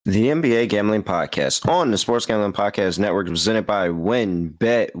The NBA Gambling Podcast on the Sports Gambling Podcast Network presented by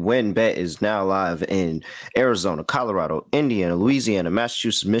WynnBET. WynnBET is now live in Arizona, Colorado, Indiana, Louisiana,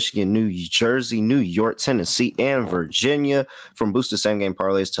 Massachusetts, Michigan, New Jersey, New York, Tennessee, and Virginia. From boosted same-game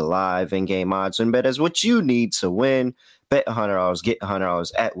parlays to live in-game odds, WynnBET is what you need to win. Bet $100, get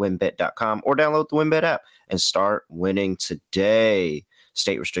 $100 at WynnBET.com or download the WynnBET app and start winning today.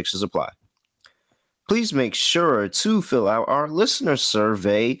 State restrictions apply. Please make sure to fill out our listener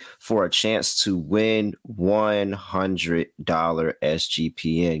survey for a chance to win $100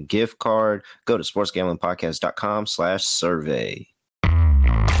 SGPN gift card. Go to sportsgamblingpodcast.com/survey.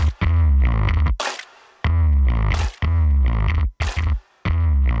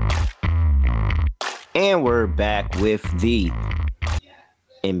 And we're back with the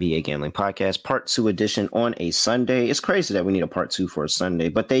NBA Gambling Podcast, Part 2 edition on a Sunday. It's crazy that we need a Part 2 for a Sunday,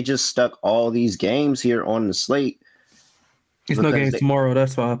 but they just stuck all these games here on the slate. It's no games tomorrow,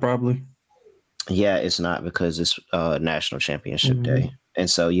 that's why, probably. Yeah, it's not because it's National Championship Day. And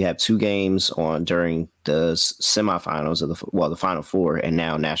so you have two games on during the semifinals of the Final Four, and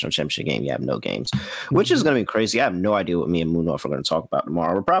now National Championship game, you have no games, which is going to be crazy. I have no idea what me and Moonoff are going to talk about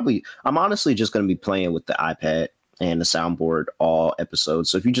tomorrow. I'm honestly just going to be playing with the iPad and the soundboard all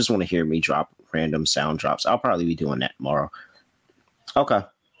episodes. So if you just want to hear me drop random sound drops, I'll probably be doing that tomorrow. Okay.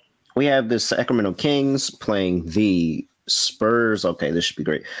 We have the Sacramento Kings playing the Spurs. Okay, this should be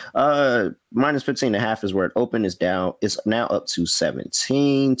great. Minus 15.5 is where it opened. Is down. It's now up to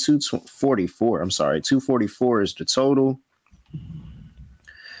 17. 244. I'm sorry. 244 is the total.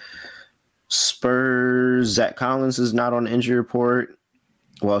 Spurs. Zach Collins is not on the injury report.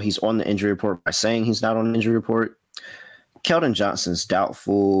 Well, he's on the injury report by saying he's not on the injury report. Keldon Johnson's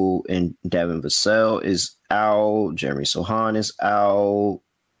doubtful, and Devin Vassell is out. Jeremy Sohan is out.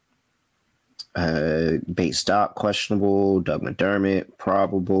 Bates Dock questionable. Doug McDermott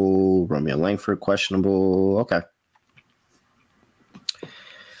probable. Romeo Langford questionable. Okay.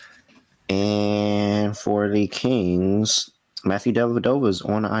 And for the Kings, Matthew Dellavedova is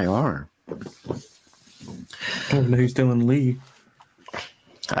on IR. I don't know who's still in the league.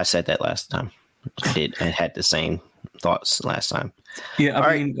 I said that last time. I had the same thoughts last time. Yeah,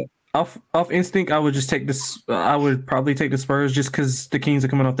 I mean, off instinct, I would just take this. I would probably take the Spurs just because the Kings are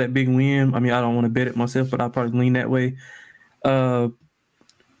coming off that big win. I mean, I don't want to bet it myself, but I'll probably lean that way.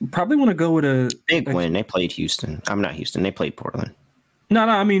 Probably want to go with a big win. They played Houston. I'm not Houston. They played Portland. No,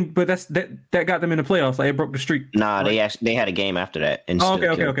 I mean, but that got them in the playoffs. Like, it broke the streak. Nah, right? they had a game after that. And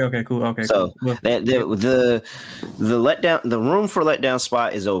okay, cool. Okay, so cool. the letdown, the room for letdown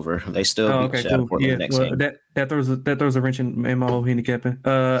spot is over. They still beat Portland next game. That throws a wrench in my whole handicapping.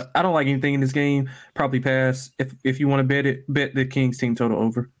 I don't like anything in this game. Probably pass. If you want to bet the Kings team total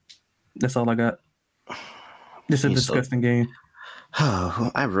over. That's all I got. This is a disgusting game.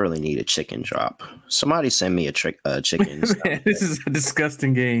 Oh, I really need a chicken drop. Somebody send me a chicken. This is a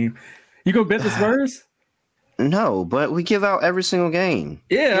disgusting game. You go bet the Spurs? No, but we give out every single game.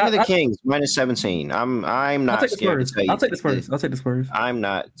 Yeah, give me the Kings minus 17. I'm not scared to tell you. I'll take the Spurs. I'm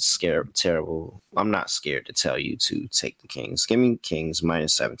not scared. Terrible. I'm not scared to tell you to take the Kings. Give me Kings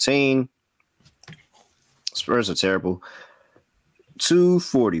minus 17. Spurs are terrible.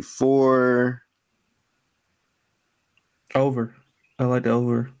 244. Over. I like the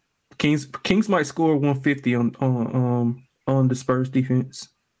over. Kings might score 150 on the Spurs defense.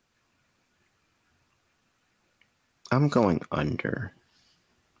 I'm going under.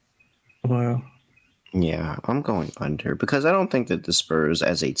 Wow. Yeah, I'm going under because I don't think that the Spurs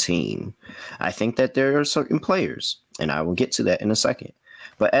as a team, I think that there are certain players, and I will get to that in a second.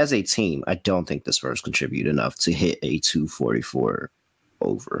 But as a team, I don't think the Spurs contribute enough to hit a 244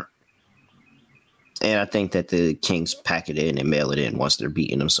 over. And I think that the Kings pack it in and mail it in once they're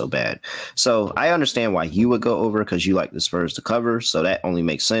beating them so bad. So I understand why you would go over because you like the Spurs to cover. So that only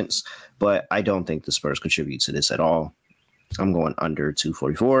makes sense. But I don't think the Spurs contribute to this at all. I'm going under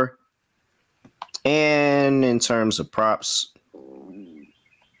 244. And in terms of props,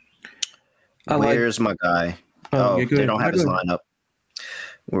 where's my guy? They don't have his lineup.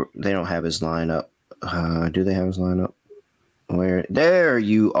 They don't have his lineup. Do they have his lineup? Where there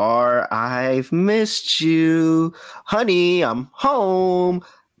you are. I've missed you. Honey, I'm home.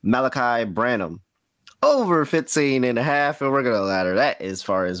 Malachi Branham. Over 15.5. And we're going to ladder that as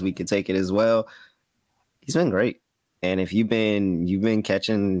far as we can take it as well. He's been great. And if you've been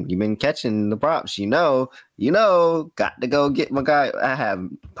catching the props, you know, got to go get my guy. I have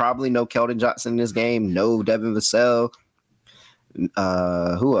probably no Keldon Johnson in this game. No Devin Vassell.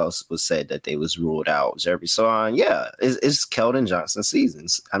 Who else was said that they was ruled out? Jeremy Sohan. Yeah, it's Keldon Johnson's season.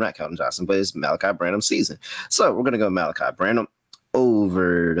 I'm not Keldon Johnson, but it's Malachi Branham's season. So we're gonna go Malachi Branham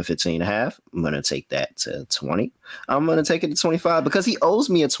over the 15.5. I'm going to take that to 20. I'm going to take it to 25 because he owes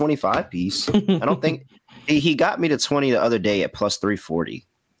me a 25 piece. I don't think he got me to 20 the other day at plus 340,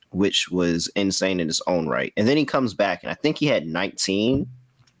 which was insane in its own right. And then he comes back, and I think he had 19.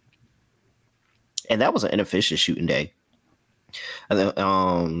 And that was an inefficient shooting day. And then,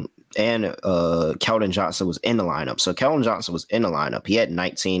 Keldon Johnson was in the lineup. So Keldon Johnson was in the lineup. He had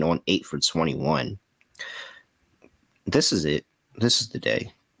 19 on 8 for 21. This is it. This is the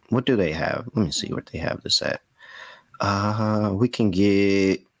day. What do they have? Let me see what they have this at. We can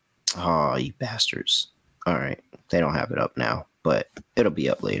get... Oh, you bastards. All right. They don't have it up now, but it'll be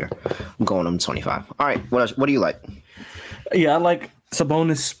up later. I'm going on 25. All right. What do you like? Yeah, I like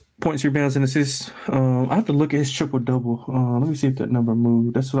Sabonis points, rebounds, and assists. I have to look at his triple-double. Let me see if that number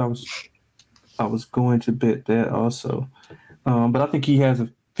moved. That's what I was going to bet that also. But I think he has a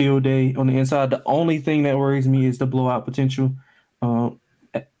field day on the inside. The only thing that worries me is the blowout potential.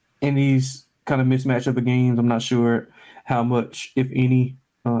 In these kind of mismatch of games, I'm not sure how much, if any,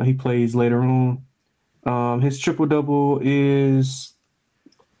 he plays later on. His triple-double is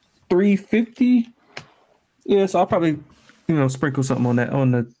 350. Yeah, so I'll probably, sprinkle something on that,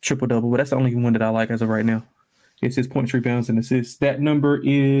 on the triple-double, but that's the only one that I like as of right now. It's his points, rebounds, and assists. That number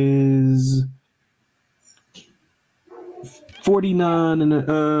is 39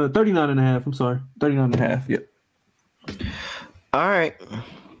 and 39 and a half. I'm sorry. 39 and a half. Yep. All right.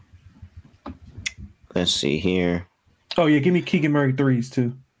 Let's see here. Oh, yeah. Give me Keegan Murray threes,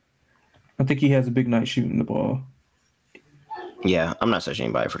 too. I think he has a big night shooting the ball. Yeah, I'm not searching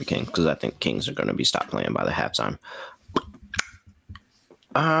anybody for the Kings because I think Kings are going to be stopped playing by the halftime.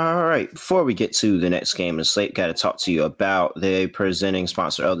 All right. Before we get to the next game in the slate, got to talk to you about the presenting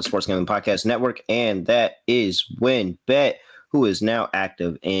sponsor of the Sports Gambling Podcast Network, and that is WynnBET, who is now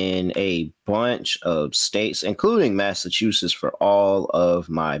active in a bunch of states, including Massachusetts, for all of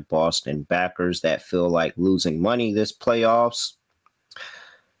my Boston backers that feel like losing money this playoffs.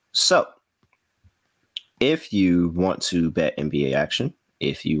 So, if you want to bet NBA action,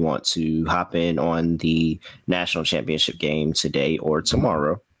 if you want to hop in on the national championship game today or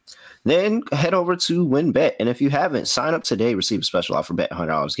tomorrow, then head over to WynnBET. And if you haven't, sign up today, receive a special offer, bet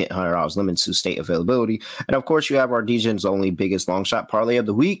 $100, get $100, limited to state availability. And of course, you have our DGen's only biggest long shot parlay of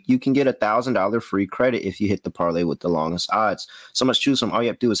the week. You can get $1,000 free credit if you hit the parlay with the longest odds. So much to choose from. All you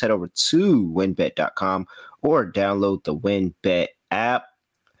have to do is head over to WynnBET.com or download the WynnBET app.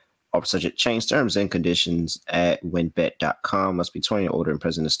 All subject change terms and conditions at WynnBET.com. Must be 20 or older and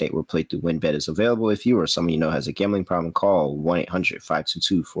present in the state where playthrough WynnBET is available. If you or someone you know has a gambling problem, call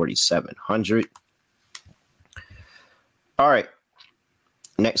 1-800-522-4700. All right.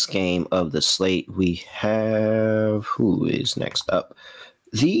 Next game of the slate, we have... Who is next up?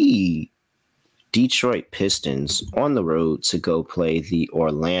 The Detroit Pistons on the road to go play the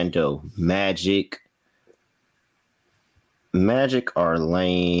Orlando Magic. Magic are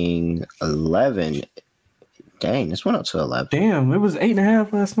laying 11. Dang, this went up to 11. Damn, it was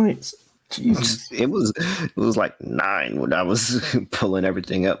 8.5 last night. Jesus. It was like 9 when I was pulling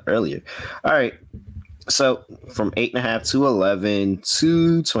everything up earlier. All right. So from 8.5 to 11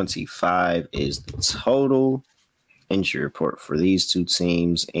 to 25 is the total injury report for these two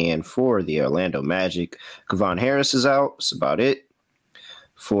teams. And for the Orlando Magic, Kevon Harris is out. That's about it.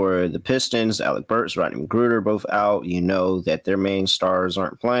 For the Pistons, Alec Burks, Rodney McGruder, both out. You know that their main stars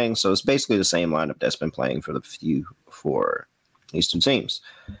aren't playing. So it's basically the same lineup that's been playing for these two teams.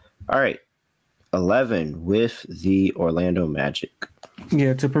 All right. 11 with the Orlando Magic.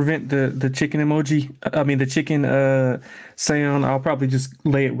 Yeah, to prevent the chicken emoji, the chicken sound, I'll probably just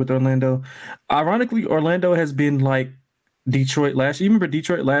lay it with Orlando. Ironically, Orlando has been like Detroit last year. You remember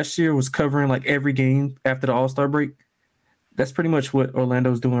Detroit last year was covering like every game after the All-Star break? That's pretty much what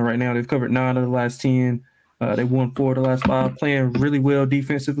Orlando's doing right now. They've covered 9 of the last 10. They won 4 of the last 5, playing really well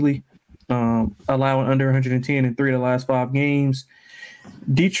defensively, allowing under 110 in 3 of the last 5 games.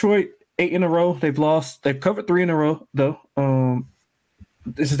 Detroit, 8 in a row. They've lost. They've covered 3 in a row, though.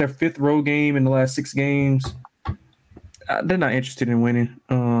 This is their 5th road game in the last 6 games. They're not interested in winning.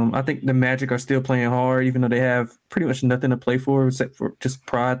 I think the Magic are still playing hard, even though they have pretty much nothing to play for except for just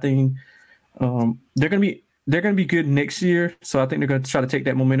pride thing. They're gonna be good next year, so I think they're gonna try to take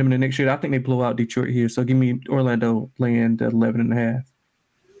that momentum in the next year. I think they blow out Detroit here, so give me Orlando laying at 11.5.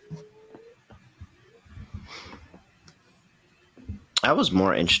 I was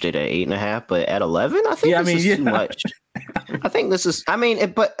more interested at 8.5, but at 11, I think this is too much. I think this is.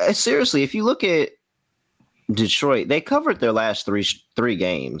 But seriously, if you look at Detroit, they covered their last three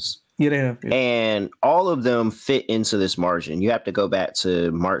games. Yeah, they have. Yeah. And all of them fit into this margin. You have to go back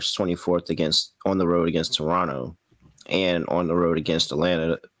to March 24th on the road against Toronto. and on the road against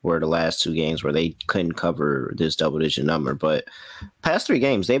Atlanta were the last 2 games where they couldn't cover this double-digit number. But past 3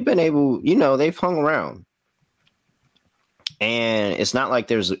 games, they've been able, they've hung around. And it's not like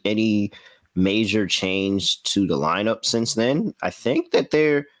there's any major change to the lineup since then. I think that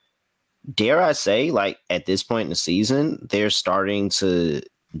they're, dare I say, like at this point in the season, they're starting to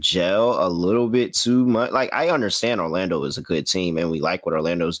gel a little bit too much. Like, I understand Orlando is a good team and we like what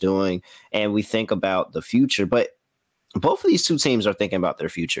Orlando's doing and we think about the future, but both of these 2 teams are thinking about their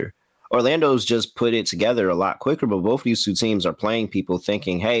future. Orlando's just put it together a lot quicker, but both of these 2 teams are playing people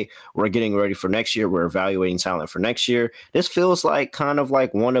thinking, hey, we're getting ready for next year. We're evaluating talent for next year. This feels like kind of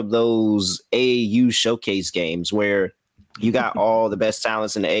like one of those AAU showcase games where you got all the best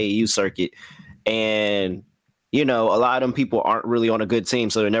talents in the AAU circuit. And, a lot of them people aren't really on a good team,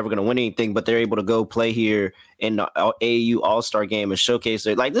 so they're never going to win anything, but they're able to go play here in the AAU All-Star game and showcase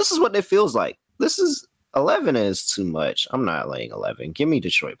it. Like, this is what it feels like. 11 is too much. I'm not laying 11. Give me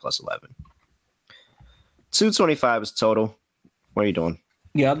Detroit plus 11. 225 is total. What are you doing?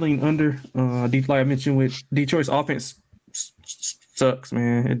 Yeah, I'd lean under. Like I mentioned, with Detroit's offense sucks,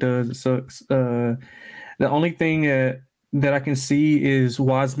 man. It does. It sucks. The only thing that I can see is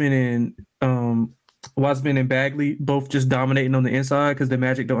Wiseman and Bagley both just dominating on the inside because the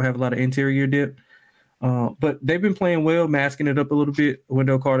Magic don't have a lot of interior depth. But they've been playing well, masking it up a little bit.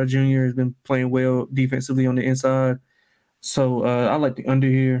 Wendell Carter Jr. has been playing well defensively on the inside. So I like the under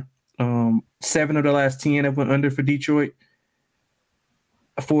here. 7 of the last 10 have went under for Detroit.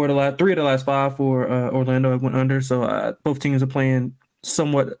 3 of the last 5 for Orlando have went under. So both teams are playing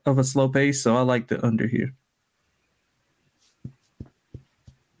somewhat of a slow pace. So I like the under here.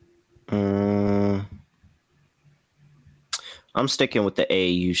 I'm sticking with the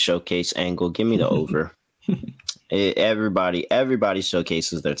AAU showcase angle. Give me the over. Everybody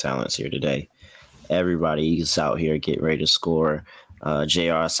showcases their talents here today. Everybody is out here getting ready to score.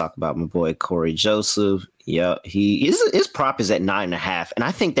 JR, I talk about my boy Corey Joseph. Yeah, his prop is at 9.5, and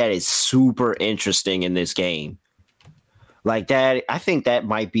I think that is super interesting in this game. Like that, I think that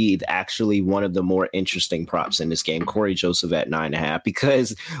might be actually one of the more interesting props in this game. Corey Joseph at 9.5,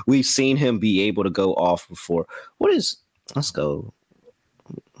 because we've seen him be able to go off before. Let's go.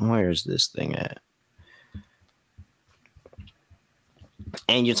 Where's this thing at?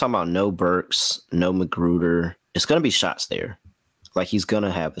 And you're talking about no Burks, no Magruder. It's going to be shots there. Like, he's going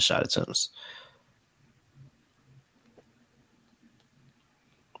to have the shot attempts.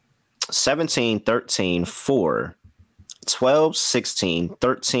 17, 13, 4, 12, 16,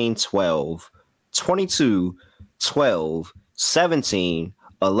 13, 12, 22, 12, 17,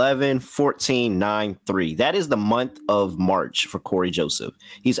 11, 14, 9, 3. That is the month of March for Corey Joseph.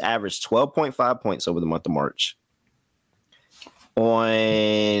 He's averaged 12.5 points over the month of March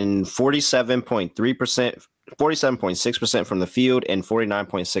on 47.3%, 47.6% from the field and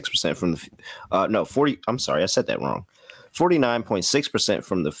 49.6% from the I'm sorry, I said that wrong. 49.6%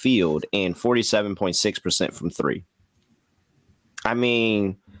 from the field and 47.6% from 3. I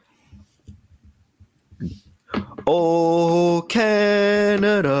mean, oh,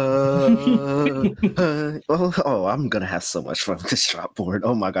 Canada. I'm going to have so much fun with this shot board.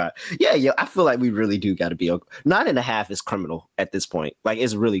 Oh, my God. Yeah. I feel like we really do got to be. 9.5 is criminal at this point. Like,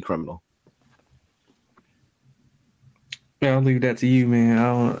 it's really criminal. Yeah, I'll leave that to you,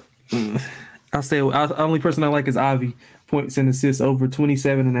 man. I'll say the only person I like is Avi. Points and assists over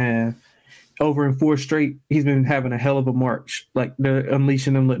 27.5. Over in 4 straight. He's been having a hell of a March. Like, they're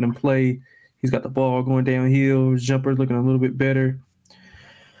unleashing him, letting him play. He's got the ball going downhill. His jumper's looking a little bit better.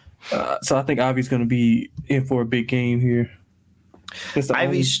 So I think Avi's going to be in for a big game here. It's the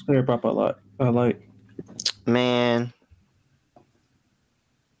only player prop I like. Man.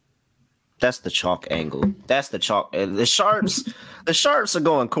 That's the chalk angle. That's the chalk. The Sharps are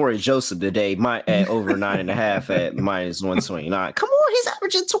going Corey Joseph today. At over 9.5 at minus 129. Come on, he's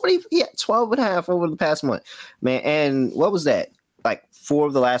averaging 12.5 over the past month, man. And what was that? Like 4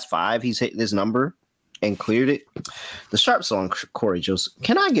 of the last 5, he's hit this number and cleared it. The Sharps on Corey Joseph.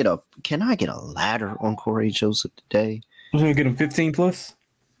 Can I get a ladder on Corey Joseph today? I'm gonna get him 15 plus.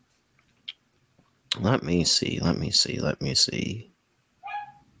 Let me see.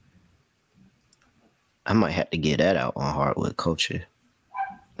 I might have to get that out on Hardwood Culture.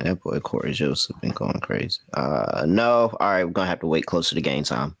 That boy Corey Joseph been going crazy. No. All right, we're going to have to wait closer to game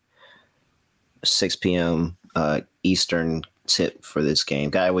time. 6 p.m. Eastern tip for this game.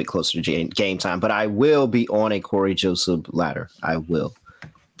 Got to wait closer to game time. But I will be on a Corey Joseph ladder. I will.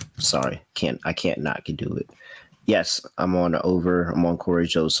 Sorry. I can't not do it. Yes, I'm on the over. I'm on Corey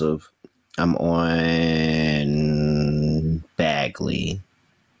Joseph. I'm on Bagley.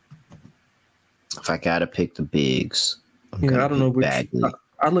 If I gotta pick the bigs, I don't know which.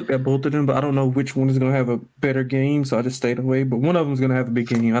 I looked at both of them, but I don't know which one is going to have a better game, so I just stayed away. But one of them is going to have a big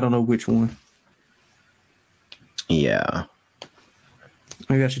game. I don't know which one. Yeah.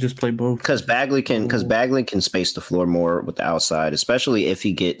 Maybe I should just play both. Because Bagley can space the floor more with the outside, especially if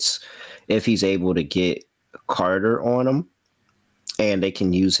he's able to get Carter on him, and they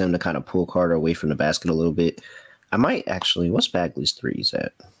can use him to kind of pull Carter away from the basket a little bit. I might actually. What's Bagley's threes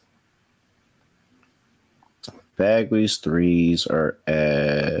at? Bagley's threes are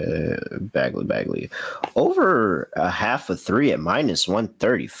at Bagley over a half a three at minus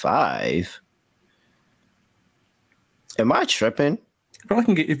 135. Am I tripping? Probably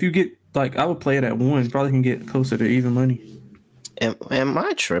can get, if you get, like, I would play it at 1. Probably can get closer to even money. Am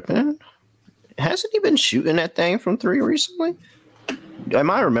I tripping? Hasn't he been shooting that thing from 3 recently?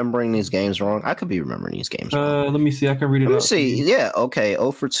 Am I remembering these games wrong? I could be remembering these games wrong. Let me see. I can read it out. Let me see. Yeah, okay.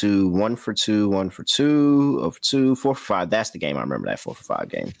 0 for 2, 1 for 2, 1 for 2, 0 for 2, 4 for 5. That's the game. I remember that 4 for 5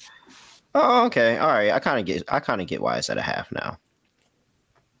 game. Oh, okay. All right. I kind of get why it's at a half now.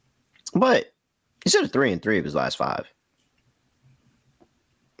 But he's at a 3 and 3 of his last 5.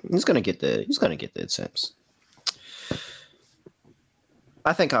 He's gonna get the attempts.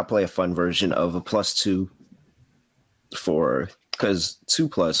 I think I'll play a fun version of a +2 because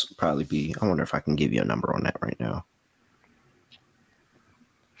 2+ would probably be. I wonder if I can give you a number on that right now.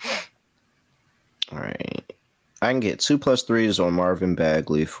 All right, I can get 2 + 3s on Marvin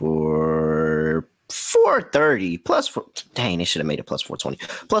Bagley for 430 plus 4. Dang, they should have made it plus 420.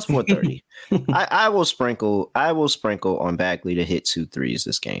 Plus 430. I will sprinkle on Bagley to hit 2 threes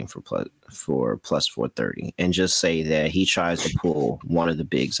this game for plus 430, and just say that he tries to pull one of the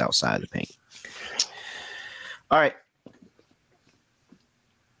bigs outside the paint. All right.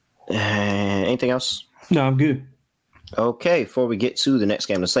 Anything else? No, I'm good. Okay, before we get to the next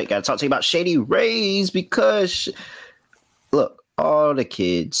game of the slate, got to talk to you about Shady Rays because, look, all the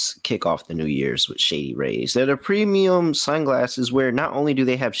kids kick off the New Year's with Shady Rays. They're the premium sunglasses where not only do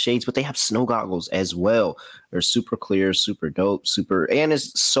they have shades, but they have snow goggles as well. They're super clear, super dope, and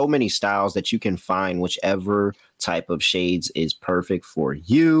there's so many styles that you can find whichever type of shades is perfect for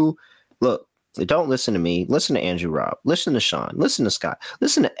you. Look, don't listen to me. Listen to Andrew Robb. Listen to Sean. Listen to Scott.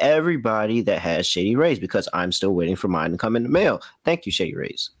 Listen to everybody that has Shady Rays because I'm still waiting for mine to come in the mail. Thank you, Shady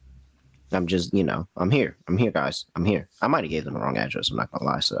Rays. I'm just, I'm here. I'm here, guys. I'm here. I might have gave them the wrong address. I'm not going to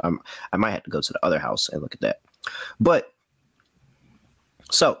lie. So I might have to go to the other house and look at that. But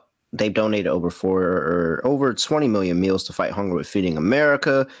so they've donated over 20 million meals to fight hunger with Feeding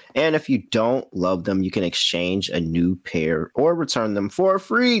America. And if you don't love them, you can exchange a new pair or return them for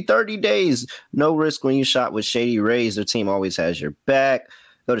free 30 days. No risk when you shop with Shady Rays. Their team always has your back.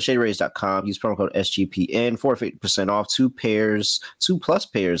 Go to shadyrays.com. Use promo code SGPN for 50% off 2+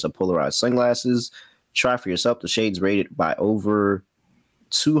 pairs of polarized sunglasses. Try for yourself. The shades rated by over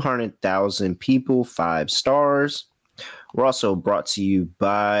 200,000 people, 5 stars. We're also brought to you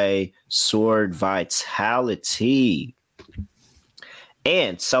by Sword Vitality.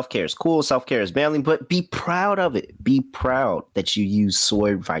 And self-care is cool. Self-care is manly, but be proud of it. Be proud that you use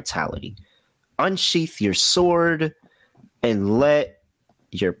Sword Vitality. Unsheath your sword and let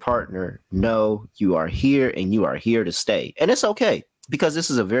your partner know you are here and you are here to stay. And it's okay because this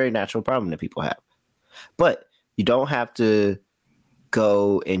is a very natural problem that people have. But you don't have to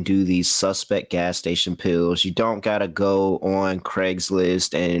go and do these suspect gas station pills. You don't got to go on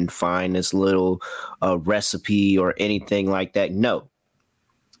Craigslist and find this little recipe or anything like that. No.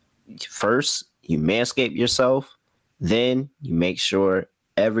 First, you manscape yourself. Then you make sure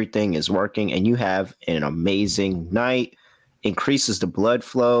everything is working and you have an amazing night. Increases the blood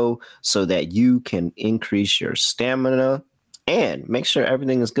flow so that you can increase your stamina and make sure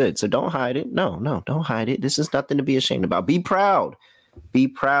everything is good. So don't hide it. No, don't hide it. This is nothing to be ashamed about. Be proud. Be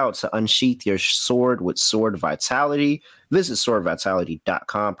proud to unsheath your sword with Sword Vitality. Visit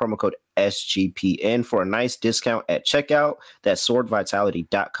swordvitality.com. Promo code SGPN for a nice discount at checkout. That's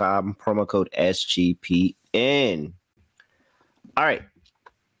swordvitality.com. Promo code SGPN. All right.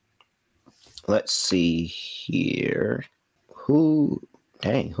 Let's see here. Who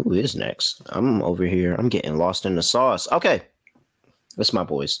is next? I'm over here. I'm getting lost in the sauce. Okay. That's my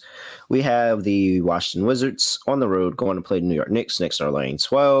boys. We have the Washington Wizards on the road going to play the New York Knicks. Knicks are laying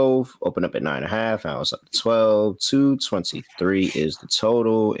 12. Open up at 9.5. Now it's up to 12. 223 is the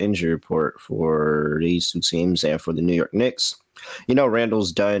total injury report for these two teams and for the New York Knicks.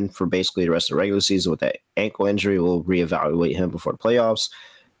 Randall's done for basically the rest of the regular season with that ankle injury. We'll reevaluate him before the playoffs.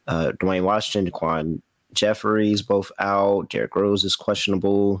 Dwayne Washington, Daquan Jeffries both out. Derrick Rose is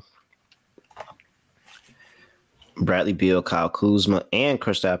questionable. Bradley Beal, Kyle Kuzma, and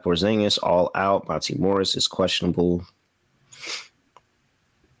Kristaps Porzingis all out. Monty Morris is questionable.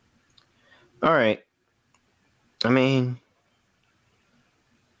 All right. I mean,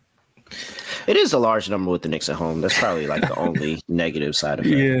 it is a large number with the Knicks at home. That's probably like the only negative side of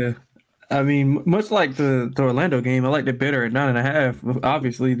it. Yeah. I mean, much like the Orlando game, I liked it better at 9.5,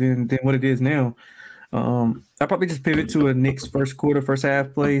 obviously, than what it is now. I'll probably just pivot to a Knicks first quarter, first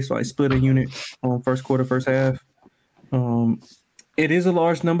half play. So I split a unit on first quarter, first half. It is a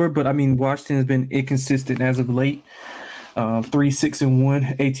large number, but I mean, Washington has been inconsistent as of late.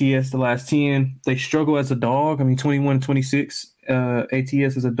 3-6-1 ATS the last 10. They struggle as a dog. I mean, 21-26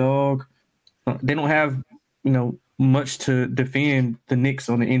 ATS as a dog. They don't have, much to defend the Knicks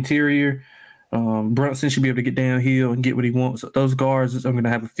on the interior. Brunson should be able to get downhill and get what he wants. Those guards are going to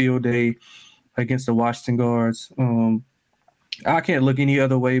have a field day against the Washington guards. I can't look any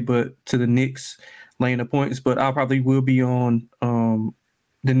other way but to the Knicks laying the points, but I probably will be on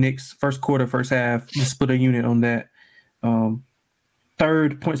the Knicks first quarter, first half, just split a unit on that.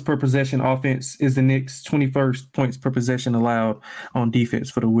 Third points per possession offense is the Knicks. 21st points per possession allowed on defense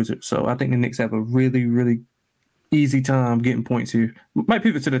for the Wizards. So I think the Knicks have a really, really easy time getting points here. Might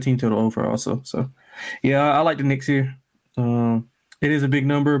pivot to the team total over also. So, yeah, I like the Knicks here. It is a big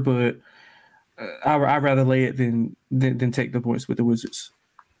number, but I'd rather lay it than take the points with the Wizards.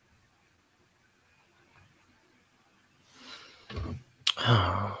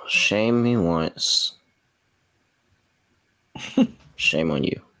 Oh, shame me once. Shame on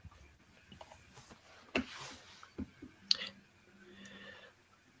you.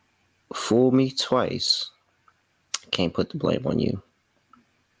 Fool me twice. Can't put the blame on you.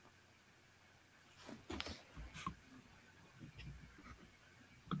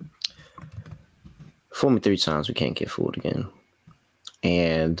 Fool me 3 times, we can't get fooled again.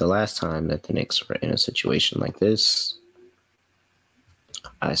 And the last time that the Knicks were in a situation like this,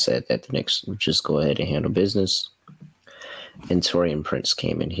 I said that the Knicks would just go ahead and handle business. And Taurean Prince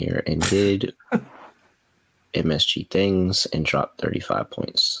came in here and did MSG things and dropped 35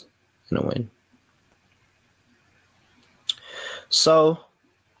 points in a win. So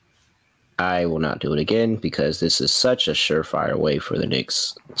I will not do it again because this is such a surefire way for the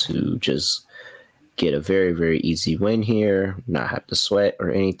Knicks to just get a very, very easy win here, not have to sweat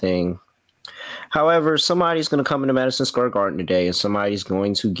or anything. However, somebody's going to come into Madison Square Garden today and somebody's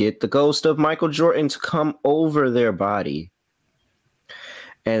going to get the ghost of Michael Jordan to come over their body.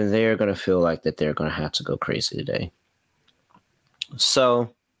 And they're going to feel like that they're going to have to go crazy today.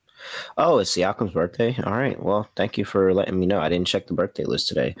 So, it's Siakam's birthday. All right. Well, thank you for letting me know. I didn't check the birthday list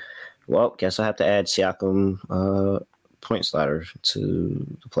today. Well, guess I have to add Siakam point slider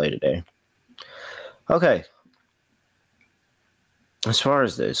to the play today. Okay. As far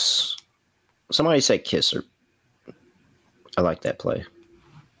as this, somebody said Kisser. I like that play.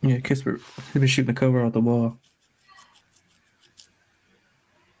 Yeah, Kisser. He's been shooting the cover off the ball.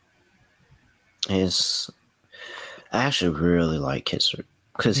 I actually really like Kisser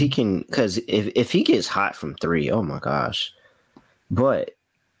because if he gets hot from 3, oh my gosh. But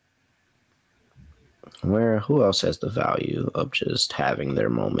who else has the value of just having their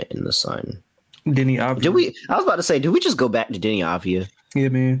moment in the sun? Deni Avdija. I was about to say, did we just go back to Deni Avdija? Yeah,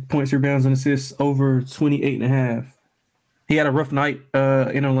 man. Points, rebounds, and assists over 28.5. He had a rough night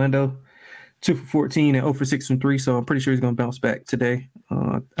in Orlando. 2 for 14 and 0 for 6 from 3, so I'm pretty sure he's going to bounce back today.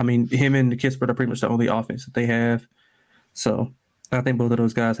 I mean, him and the Kispert are pretty much the only offense that they have. So I think both of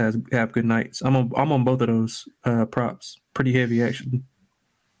those guys have good nights. I'm on both of those props. Pretty heavy, actually.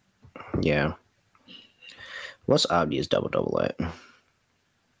 Yeah. What's Avdija's double-double at?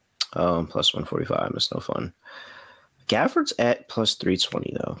 Plus 145. It's no fun. Gafford's at plus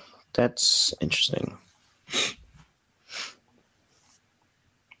 320, though. That's interesting.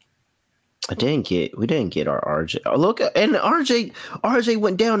 We didn't get our RJ. Oh, look, and RJ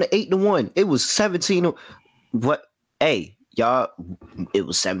went down to 8-1. It was 17. What? Hey, y'all, it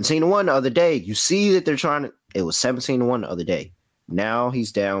was 17-1 the other day. You see that they're trying to. It was 17-1 the other day. Now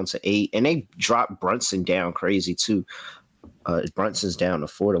he's down to 8, and they dropped Brunson down crazy too. Brunson's down to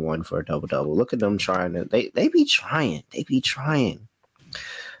 4-1 for a double-double. Look at them trying to. They be trying. They be trying.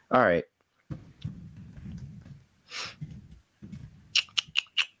 All right.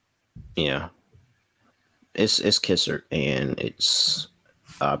 Yeah, it's Kisser and it's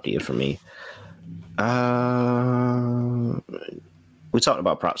Avdija for me. We talked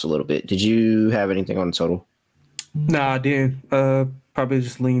about props a little bit. Did you have anything on the total? Nah, I didn't. Probably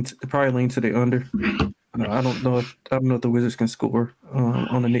lean to the under. I don't know if the Wizards can score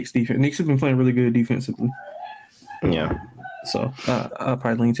on the Knicks defense. Knicks have been playing really good defensively. Yeah. So I'll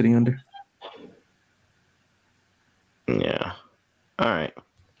probably lean to the under. Yeah. All right.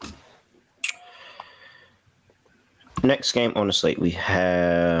 Next game on the slate, we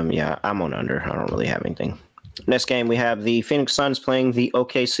have, I'm on under. I don't really have anything. Next game, we have the Phoenix Suns playing the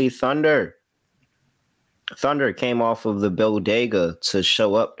OKC Thunder. Thunder came off of the bodega to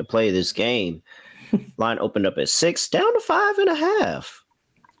show up to play this game. Line opened up at 6, down to 5.5.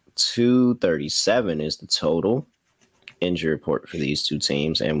 237 is the total injury report for these two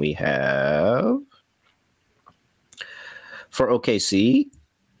teams. And we have, for OKC,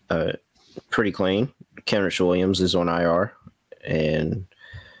 pretty clean. Kenrich Williams is on IR. And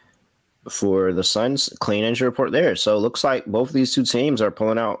for the Suns, clean injury report there. So it looks like both of these two teams are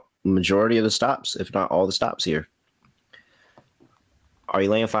pulling out majority of the stops, if not all the stops here. Are you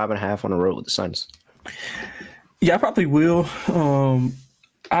laying 5.5 on the road with the Suns? Yeah, I probably will.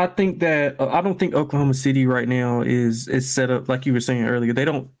 I think that I don't think Oklahoma City right now is set up like you were saying earlier.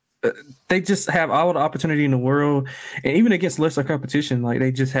 They just have all the opportunity in the world, and even against lesser competition, like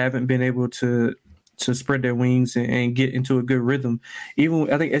they just haven't been able to spread their wings and get into a good rhythm.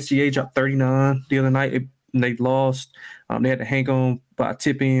 Even I think SGA dropped 39 the other night. They lost. They had to hang on by a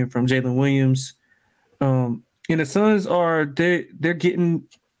tip in from Jalen Williams. And the Suns they're getting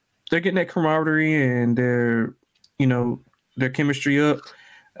that camaraderie and their chemistry up.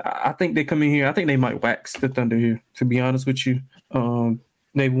 I think they come in here. I think they might wax the Thunder here, to be honest with you.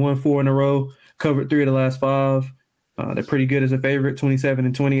 They've won 4 in a row, covered 3 of the last 5. They're pretty good as a favorite, 27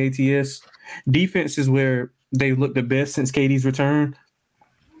 and 20 ATS. Defense is where they look the best since KD's return.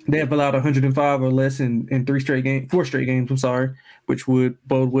 They have allowed 105 or less in 4 straight games, which would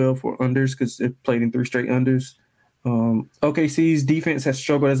bode well for unders because they've played in 3 straight unders. OKC's defense has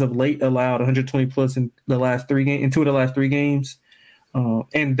struggled as of late, allowed 120 plus in 2 of the last 3 games.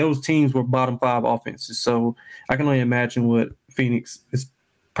 And those teams were bottom 5 offenses. So I can only imagine what Phoenix is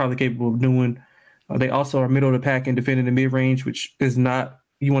probably capable of doing. They also are middle of the pack in defending the mid-range, which is not,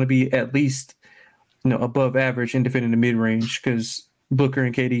 you want to be at least above average in defending the mid-range because Booker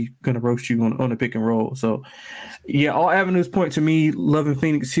and KD going to roast you on the pick and roll. So, yeah, all avenues point to me loving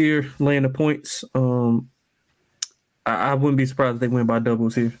Phoenix here, laying the points. I wouldn't be surprised if they win by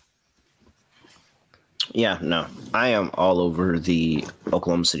doubles here. Yeah, no. I am all over the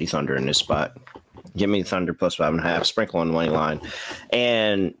Oklahoma City Thunder in this spot. Give me Thunder plus 5.5, sprinkle on the money line.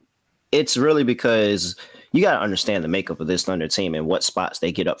 And it's really because you got to understand the makeup of this Thunder team and what spots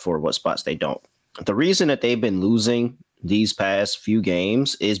they get up for, what spots they don't. The reason that they've been losing these past few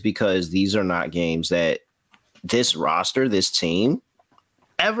games is because these are not games that this roster, this team,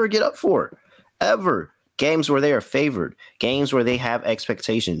 ever get up for. Ever. Games where they are favored, games where they have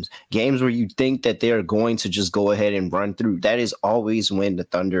expectations, games where you think that they're going to just go ahead and run through. That is always when the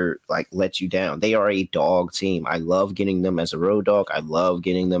Thunder lets you down. They are a dog team. I love getting them as a road dog. I love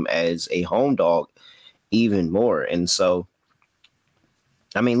getting them as a home dog even more. And so,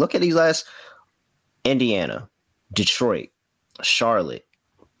 I mean, look at these last Indiana, Detroit, Charlotte,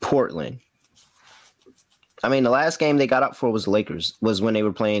 Portland. I mean, the last game they got up for was the Lakers, was when they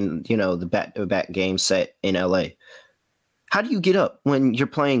were playing, the back-to-back game set in LA. How do you get up when you're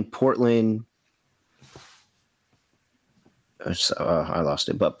playing Portland? I lost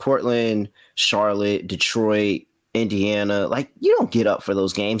it. But Portland, Charlotte, Detroit, Indiana, you don't get up for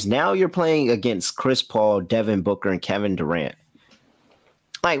those games. Now you're playing against Chris Paul, Devin Booker, and Kevin Durant.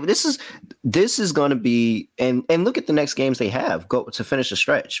 This is going to be, and look at the next games they have go to finish the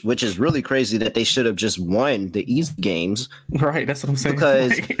stretch, which is really crazy that they should have just won the easy games. Right, that's what I'm saying.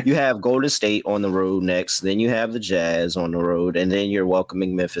 Because you have Golden State on the road next, then you have the Jazz on the road, and then you're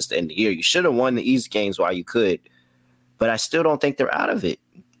welcoming Memphis to end the year. You should have won the easy games while you could, but I still don't think they're out of it.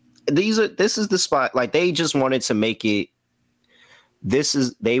 This is the spot. They just wanted to make it.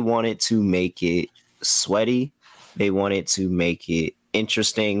 They wanted to make it sweaty. They wanted to make it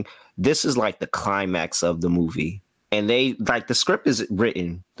interesting. This is the climax of the movie, and they the script is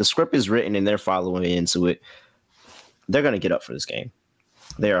written. The script is written, and they're following into it. They're going to get up for this game.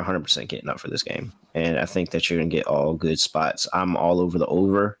 They are 100% getting up for this game, and I think that you're going to get all good spots. I'm all over the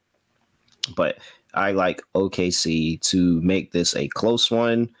over, but I like OKC to make this a close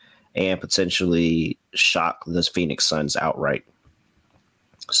one and potentially shock the Phoenix Suns outright.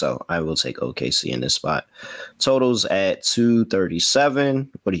 So I will take OKC in this spot. Totals at 237.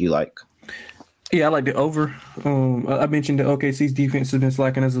 What do you like? Yeah, I like the over. I mentioned that OKC's defense has been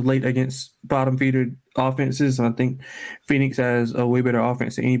slacking as of late against bottom feeder offenses. And I think Phoenix has a way better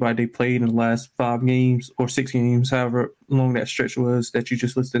offense than anybody they played in the last 5 games or 6 games, however long that stretch was that you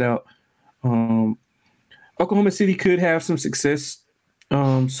just listed out. Oklahoma City could have some success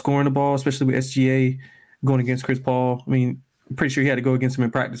scoring the ball, especially with SGA going against Chris Paul. I mean, I'm pretty sure he had to go against him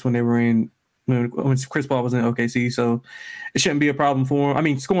in practice when they were in when Chris Paul was in OKC, so it shouldn't be a problem for him. I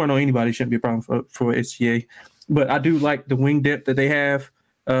mean, scoring on anybody shouldn't be a problem for SGA. But I do like the wing depth that they have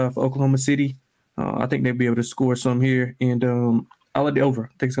for Oklahoma City. I think they'll be able to score some here, and I like the over. I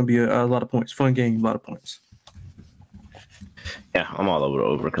think it's going to be a lot of points. Fun game, a lot of points. Yeah, I'm all over the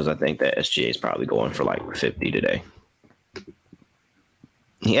over because I think that SGA is probably going for like 50 today.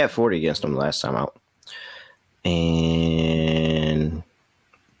 He had 40 against them last time out. And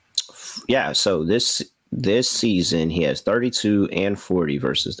yeah, so this season he has 32 and 40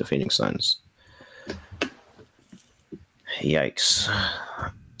 versus the Phoenix Suns. Yikes.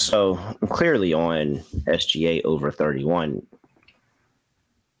 So clearly on SGA over 31.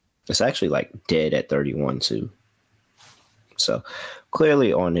 It's actually like dead at 31 too. So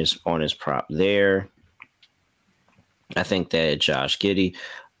clearly on his prop there. I think that Josh Giddey.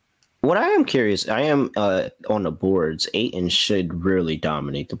 What I am curious, I am on the boards. Ayton should really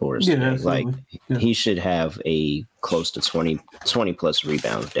dominate the boards today. Like he should have a close to 20 plus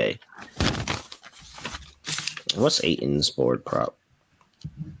rebounds day. What's Ayton's board prop?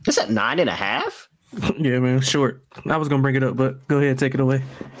 Is that 9.5? Yeah, man, short. I was gonna bring it up, but go ahead, take it away.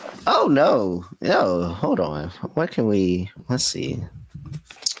 Oh no, hold on. Let's see.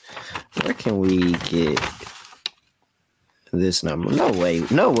 Where can we get this number? No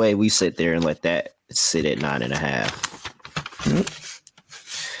way we sit there and let that sit at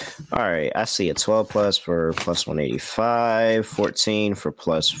 9.5. All right, I see a 12 plus for plus 185, 14 for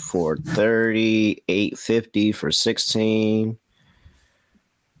plus 430, 850 for 16.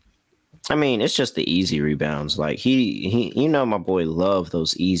 I mean, it's just the easy rebounds. Like he my boy loved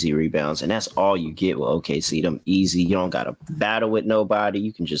those easy rebounds, and that's all you get with OKC. Them easy. You don't got to battle with nobody.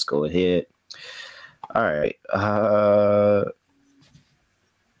 You can just go ahead. All right.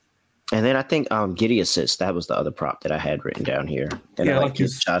 And then I think Giddey assists. That was the other prop that I had written down here. And I like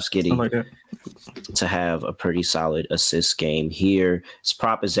Josh Giddey to have a pretty solid assist game here. His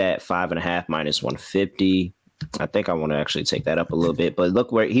prop is at 5.5 minus 150. I think I want to actually take that up a little bit, but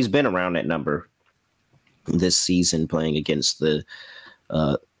look where he's been around that number this season playing against the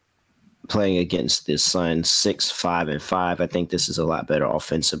Suns 6, 5, and 5. I think this is a lot better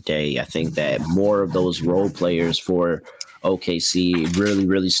offensive day. I think that more of those role players for OKC really,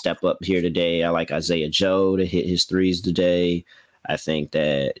 really step up here today. I like Isaiah Joe to hit his threes today. I think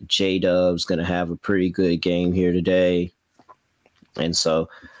that J-Dub's going to have a pretty good game here today. And so,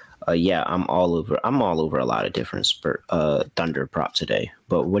 yeah, I'm all over a lot of different Thunder prop today.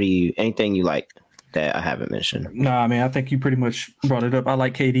 But anything you like that I haven't mentioned? Nah, man, I think you pretty much brought it up. I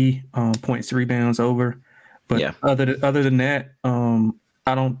like KD, points, rebounds over. But yeah, other than that,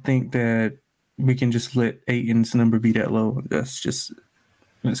 I don't think that we can just let Ayton's number be that low. That's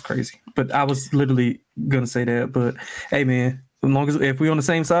crazy. But I was literally gonna say that. But hey, man, as long as if we're on the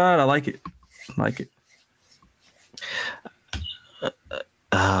same side, I like it.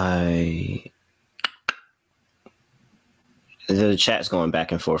 The chat's going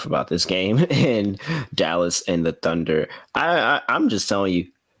back and forth about this game and Dallas and the Thunder. I'm just telling you,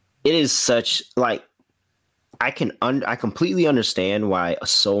 it is such like I completely understand why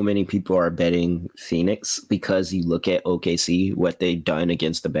so many people are betting Phoenix because you look at OKC, what they've done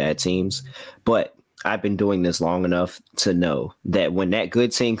against the bad teams. But I've been doing this long enough to know that when that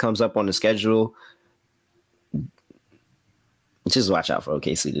good team comes up on the schedule, just watch out for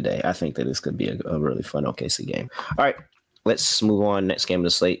OKC today. I think that this could be a really fun OKC game. All right, let's move on. Next game of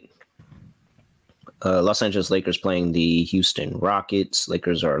the slate. Los Angeles Lakers playing the Houston Rockets.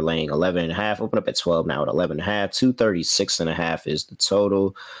 Lakers are laying 11.5. Open up at 12 now at 11.5. 236.5 is the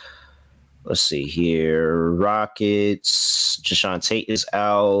total. Let's see here. Rockets. Jae'Sean Tate is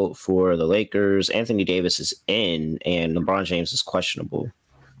out for the Lakers. Anthony Davis is in, and LeBron James is questionable.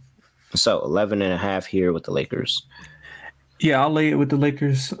 So 11.5 here with the Lakers. Yeah, I'll lay it with the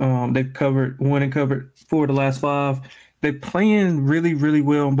Lakers. They've won and covered 4 of the last 5. They're playing really, really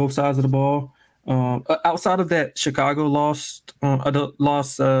well on both sides of the ball. Outside of that Chicago loss,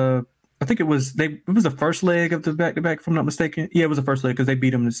 I think it was the first leg of the back-to-back, if I'm not mistaken. Yeah, it was the first leg because they beat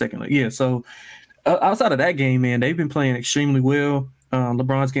them in the second leg. Yeah, so outside of that game, man, they've been playing extremely well.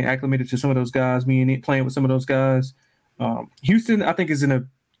 LeBron's getting acclimated to some of those guys, playing with some of those guys. Houston, I think, is in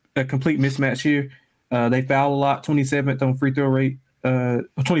a complete mismatch here. They foul a lot, 27th on free throw rate,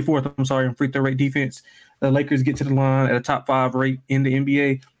 24th, on free throw rate defense. The Lakers get to the line at a top 5 rate in the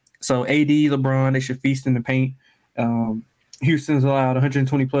NBA. So AD, LeBron, they should feast in the paint. Houston's allowed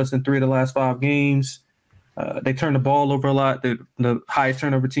 120 plus in 3 of the last 5 games. They turn the ball over a lot. They're the highest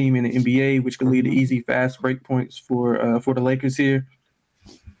turnover team in the NBA, which could lead to easy, fast break points for the Lakers here.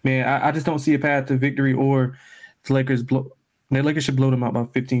 Man, I just don't see a path to victory or the Lakers The Lakers should blow them out by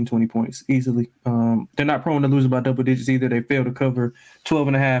 15, 20 points easily. They're not prone to losing by double digits either. They failed to cover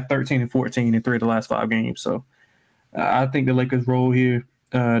 12.5, 13, and 14 in 3 of the last 5 games. So I think the Lakers roll here,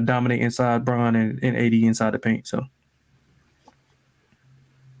 dominate inside Bron and AD inside the paint. So.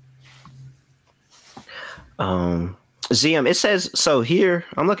 ZM, it says, so here,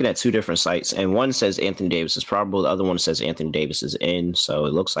 I'm looking at 2 different sites, and one says Anthony Davis is probable. The other one says Anthony Davis is in, so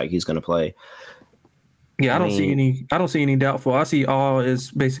it looks like he's going to play. Yeah, I don't see any doubtful. I see all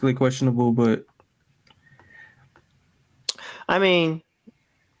is basically questionable, but I mean,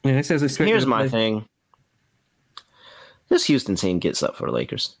 yeah, it says here's my thing. This Houston team gets up for the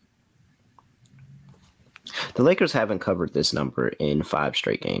Lakers. The Lakers haven't covered this number in 5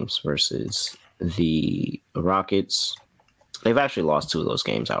 straight games versus the Rockets. They've actually lost 2 of those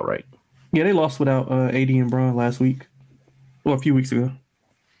games outright. Yeah, they lost without AD and Bron last week, or a few weeks ago.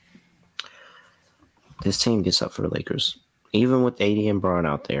 This team gets up for the Lakers. Even with AD and Bron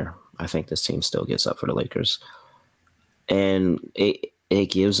out there, I think this team still gets up for the Lakers. And it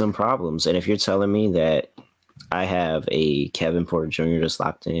gives them problems. And if you're telling me that I have a Kevin Porter Jr. that's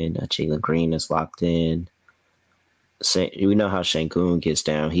locked in, a Jalen Green that's locked in, we know how Sengun gets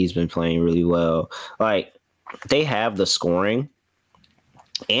down. He's been playing really well. Like, they have the scoring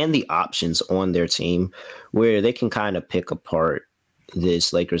and the options on their team where they can kind of pick apart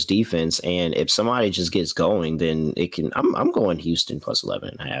this Lakers defense. And if somebody just gets going, then it can. I'm going Houston plus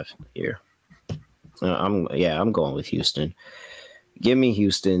 11.5 here. I'm going with Houston. Give me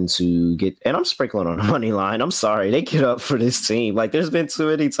Houston to get, and I'm sprinkling on the money line. I'm sorry, they get up for this team. Like, there's been too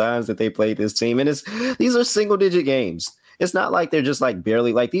many times that they played this team, and these are single digit games. It's not like they're just like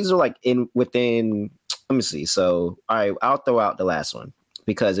barely, like, these are like within. Let me see. So, all right, I'll throw out the last one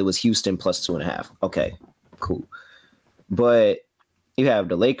because it was Houston plus 2.5. Okay, cool. But you have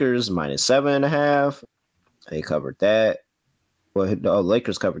the Lakers minus 7.5. They covered that. Well, the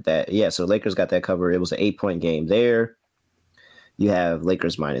Lakers covered that. Yeah, so Lakers got that covered. It was an 8-point game there. You have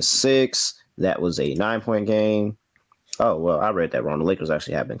Lakers minus 6. That was a 9-point game. Oh, well, I read that wrong. The Lakers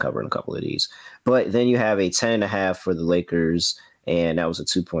actually have been covering a couple of these. But then you have a 10.5 for the Lakers, and that was a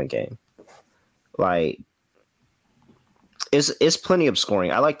 2-point game. Like, it's plenty of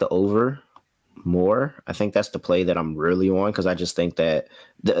scoring. I like the over more. I think that's the play that I'm really on because I just think that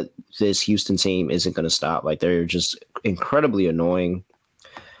this Houston team isn't going to stop. Like, they're just incredibly annoying.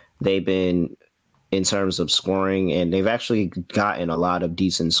 They've been, in terms of scoring, and they've actually gotten a lot of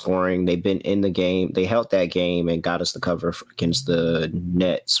decent scoring. They've been in the game. They held that game and got us the cover against the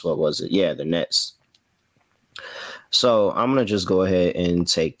Nets. What was it? Yeah, the Nets. So I'm going to just go ahead and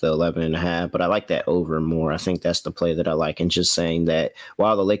take the 11.5, but I like that over more. I think that's the play that I like. And just saying that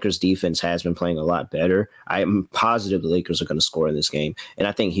while the Lakers defense has been playing a lot better, I'm positive the Lakers are going to score in this game. And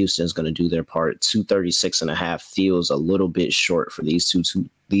I think Houston's going to do their part. 236.5 feels a little bit short for these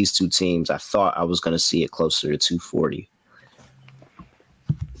two teams. I thought I was going to see it closer to 240.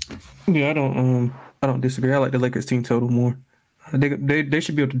 Yeah, I don't disagree. I like the Lakers team total more. They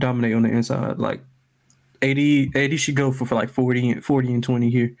should be able to dominate on the inside. Like, 80 should go for like 40 and 20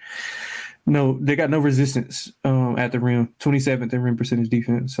 here. No, they got no resistance at the rim. 27th in rim percentage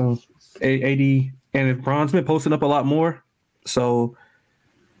defense. So 80, and if Bron's been posting up a lot more, so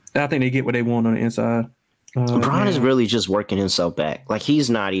I think they get what they want on the inside. Bron is really just working himself back. Like, he's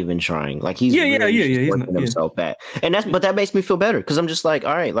not even trying. Like, he's working himself back. And but that makes me feel better because I'm just like,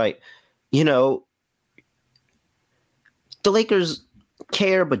 all right, like, you know, the Lakers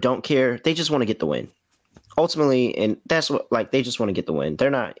care but don't care. They just want to get the win. Ultimately, and that's what, like, they just want to get the win. They're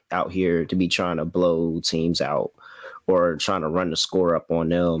not out here to be trying to blow teams out or trying to run the score up on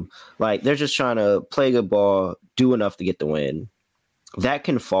them. Like, they're just trying to play good ball, do enough to get the win. That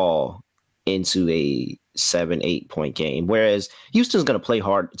can fall into a 7-8 point game, whereas Houston's going to play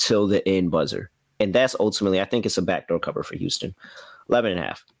hard till the end buzzer. And that's ultimately, I think it's a backdoor cover for Houston.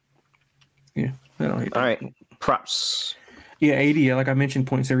 11.5. Yeah. All right. Props. Yeah, 80. Like I mentioned,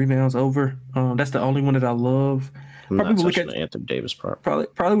 points and rebounds over. That's the only one that I love. Probably we'll look at Anthony Davis prop. Probably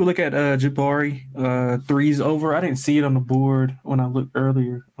we'll look at Jabari threes over. I didn't see it on the board when I looked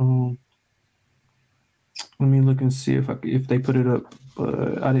earlier. Let me look and see if they put it up,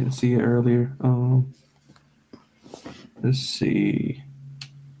 but I didn't see it earlier. Let's see.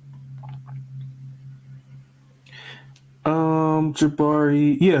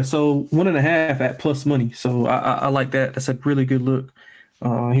 Jabari, yeah, so 1.5 at plus money. So I like that. That's a really good look.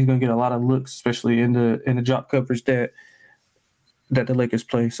 He's gonna get a lot of looks, especially in the drop coverage that the Lakers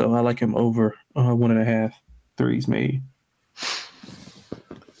play. So I like him over 1.5 threes made.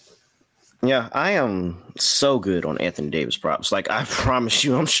 Yeah, I am so good on Anthony Davis props. Like, I promise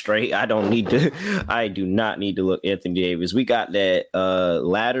you, I'm straight. I do not need to look Anthony Davis. We got that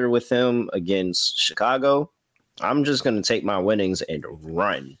ladder with him against Chicago. I'm just going to take my winnings and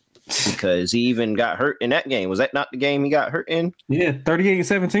run because he even got hurt in that game. Was that not the game he got hurt in? Yeah,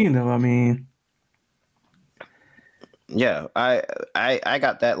 38-17 though. I mean, yeah, I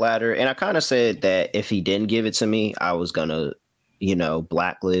got that ladder, and I kind of said that if he didn't give it to me, I was gonna,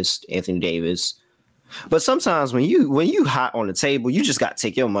 blacklist Anthony Davis. But sometimes when you hot on the table, you just got to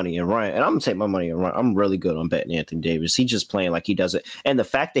take your money and run. And I'm gonna take my money and run. I'm really good on betting Anthony Davis. He's just playing like he doesn't. And the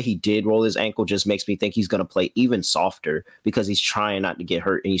fact that he did roll his ankle just makes me think he's gonna play even softer because he's trying not to get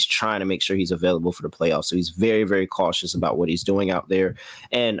hurt and he's trying to make sure he's available for the playoffs. So he's very, very cautious about what he's doing out there.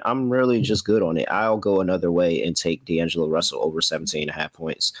 And I'm really just good on it. I'll go another way and take D'Angelo Russell over 17.5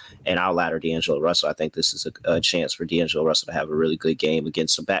 points, and I'll ladder D'Angelo Russell. I think this is a chance for D'Angelo Russell to have a really good game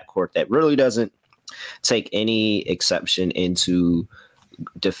against a backcourt that really doesn't take any exception into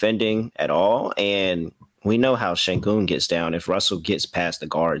defending at all. And we know how Sengun gets down. If Russell gets past the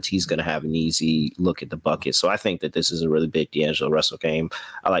guards, he's going to have an easy look at the bucket. So I think that this is a really big D'Angelo Russell game.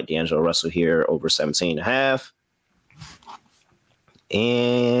 I like D'Angelo Russell here over 17.5.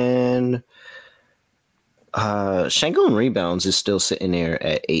 And Sengun rebounds is still sitting there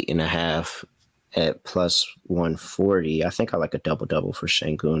at 8.5 at plus 140. I think I like a double-double for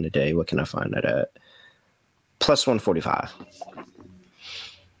Sengun today. What can I find that at? Plus 145.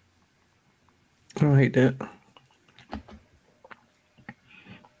 I hate that.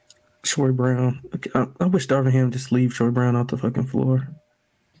 Troy Brown. I wish Darvingham just leave Troy Brown off the fucking floor.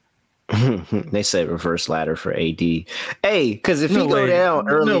 They said reverse ladder for AD. Hey, because if he go down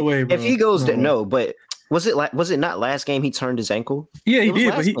early, no way, bro. If he goes down, no, but was it not last game he turned his ankle? Yeah, he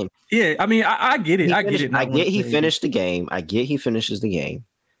did. But I mean, I get it. I get it. I get he finished the game. I get he finishes the game.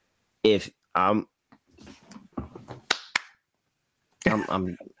 If I'm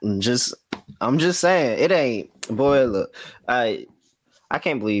just saying it ain't, boy. Look, I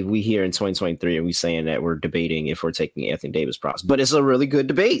can't believe we here in 2023 and we saying that we're debating if we're taking Anthony Davis props, but it's a really good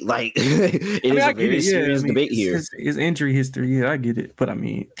debate. Like it is a very serious debate here. His injury history, yeah, I get it, but I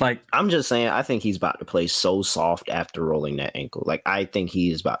mean, like, I'm just saying, I think he's about to play so soft after rolling that ankle. Like, I think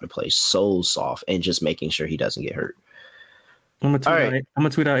he is about to play so soft and just making sure he doesn't get hurt. I'm gonna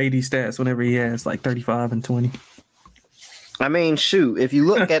tweet out AD stats whenever he has like 35 and 20. I mean, shoot, if you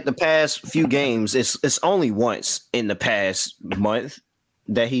look at the past few games, it's only once in the past month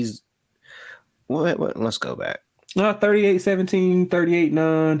that he's what let's go back. 38-17,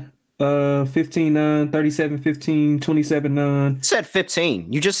 38-9, 15-9, 37-15, 27-9. Said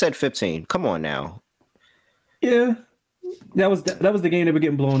 15. You just said 15. Come on now. Yeah. That was the game they were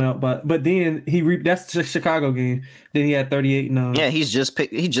getting blown out by. But then that's the Chicago game. Then he had 38-9. Yeah, he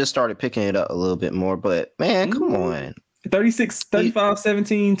just started picking it up a little bit more, but man, come on.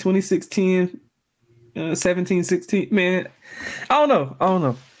 35-17, 26-10, 17-16. Man, I don't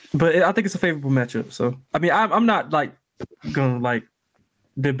know. But I think it's a favorable matchup. So, I mean, I'm not like going to like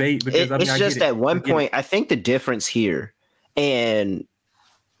debate because it's just at one point, I think the difference here, and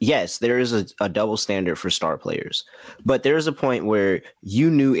yes, there is a double standard for star players, but there is a point where you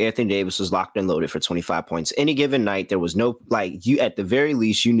knew Anthony Davis was locked and loaded for 25 points. Any given night, there was no, like, you at the very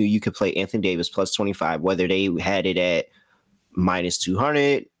least, you knew you could play Anthony Davis plus 25, whether they had it at minus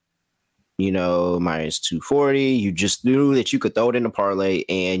 200, minus 240. You just knew that you could throw it in a parlay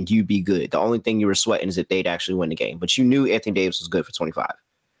and you'd be good. The only thing you were sweating is if they'd actually win the game, but you knew Anthony Davis was good for 25.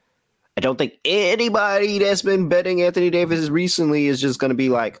 I don't think anybody that's been betting Anthony Davis recently is just going to be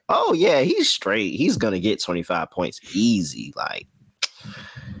like, oh, yeah, he's straight. He's going to get 25 points easy. Like,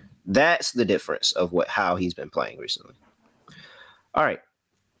 that's the difference of how he's been playing recently. All right.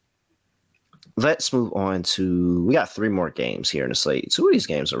 Let's move on to, we got 3 more games here in the slate. 2 of these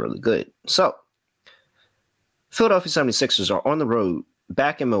games are really good. So, Philadelphia 76ers are on the road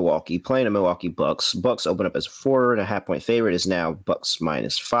back in Milwaukee, playing the Milwaukee Bucks. Bucks open up as 4.5 point favorite, is now Bucks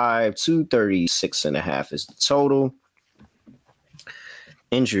 -5. 236.5 is the total.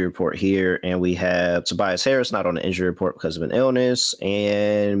 Injury report here, and we have Tobias Harris not on the injury report because of an illness.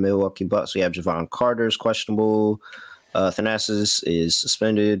 And Milwaukee Bucks, we have Javon Carter's questionable. Thanasis is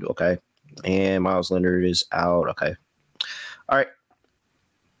suspended. Okay. And Miles Leonard is out. Okay. All right.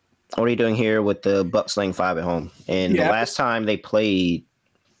 What are you doing here with the Bucks laying 5 at home? And the last time they played,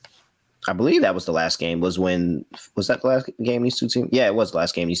 I believe that was the last game, was that the last game these two teams? Yeah, it was the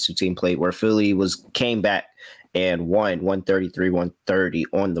last game these two teams played, where Philly came back and won 133-130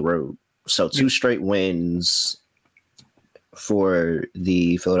 on the road. So 2 straight wins for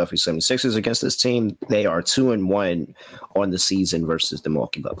the Philadelphia 76ers against this team. They are 2-1 on the season versus the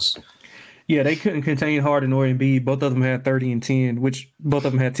Milwaukee Bucks. Yeah, they couldn't contain Harden or Embiid. Both of them had 30 and 10, which both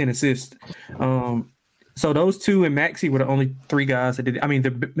of them had 10 assists. So those two and Maxey were the only three guys that did. I mean,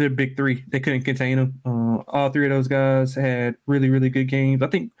 they're big three. They couldn't contain them. All three of those guys had really, really good games. I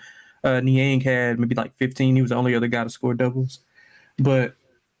think Niang had maybe like 15. He was the only other guy to score doubles. But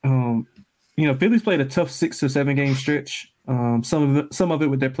Philly's played a tough 6 to 7 game stretch. Some of it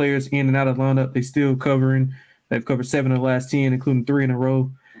with their players in and out of the lineup. They still covering. They've covered 7 of the last 10, including 3 in a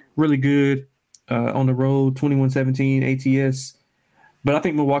row. Really good on the road, 21-17 ATS. But I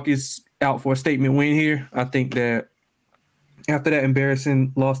think Milwaukee's out for a statement win here. I think that after that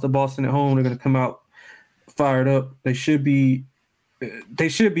embarrassing loss to Boston at home, they're going to come out fired up. They should be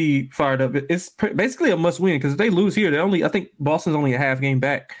fired up. It's basically a must win because if they lose here, I think Boston's only a half game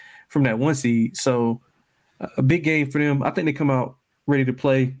back from that 1 seed. So a big game for them. I think they come out ready to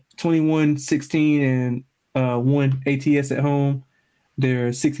play. 21-16 and 1 ATS at home. They're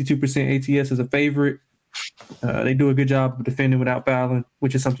 62% ATS as a favorite. They do a good job of defending without fouling,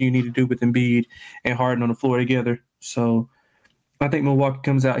 which is something you need to do with Embiid and Harden on the floor together. So I think Milwaukee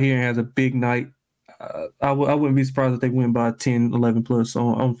comes out here and has a big night. I wouldn't be surprised if they win by 10, 11 plus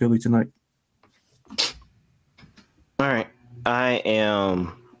on Philly tonight. All right. I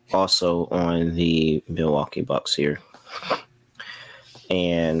am also on the Milwaukee Bucks here.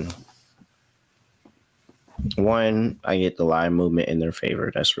 And one, I get the line movement in their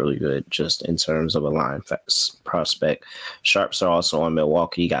favor. That's really good, just in terms of a line prospect. Sharps are also on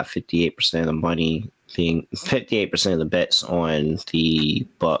Milwaukee. Got 58% of the money, being 58% of the bets on the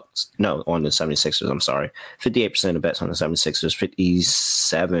Bucks. No, on the 76ers. I'm sorry. 58% of the bets on the 76ers.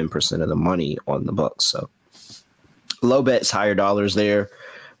 57% of the money on the Bucks. So low bets, higher dollars there,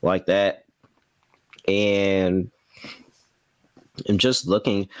 like that. And I'm just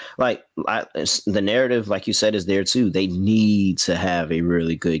looking like the narrative, like you said, is there too. They need to have a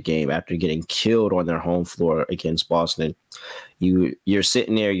really good game after getting killed on their home floor against Boston. You're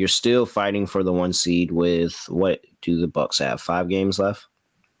sitting there, you're still fighting for the 1 seed with what do the Bucks have? 5 games left?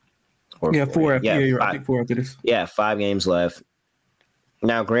 Or 4 after, I think 4 after this. Yeah, 5 games left.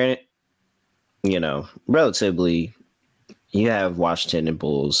 Now, granted, relatively, you have Washington and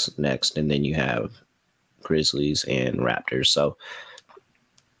Bulls next, and then you have Grizzlies and Raptors. So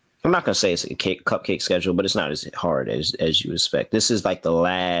I'm not going to say it's a cupcake schedule, but it's not as hard as you expect. This is like the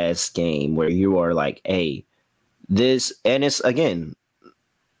last game where you are like, hey, this, and it's again,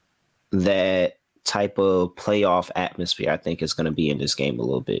 that type of playoff atmosphere I think is going to be in this game a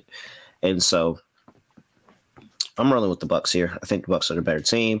little bit. And so I'm rolling with the Bucks here. I think the Bucks are the better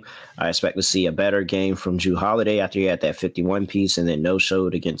team. I expect to see a better game from Jrue Holiday after he had that 51 piece and then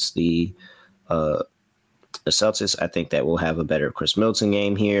no-showed against the Celtics. I think that we'll have a better Chris Middleton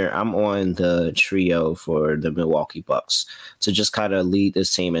game here. I'm on the trio for the Milwaukee Bucks to just kind of lead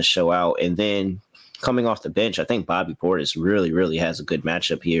this team and show out. And then coming off the bench, I think Bobby Portis really, really has a good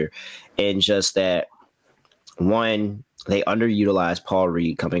matchup here. And just that, one, they underutilize Paul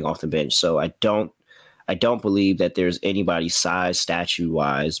Reed coming off the bench. So I don't believe that there's anybody size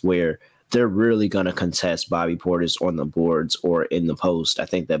statue-wise where they're really going to contest Bobby Portis on the boards or in the post. I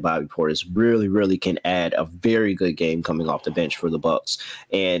think that Bobby Portis really, really can add a very good game coming off the bench for the Bucks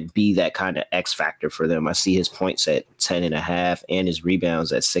and be that kind of X factor for them. I see his points at 10.5 and his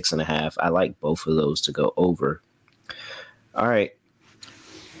rebounds at 6.5. I like both of those to go over. All right.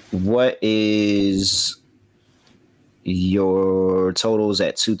 What is your totals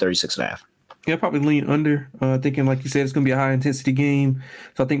at 236.5? Yeah, probably lean under. Thinking, like you said, it's going to be a high-intensity game.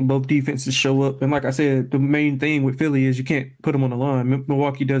 So I think both defenses show up. And like I said, the main thing with Philly is you can't put them on the line.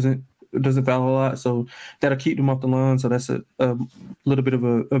 Milwaukee doesn't foul a lot, so that'll keep them off the line. So that's a little bit of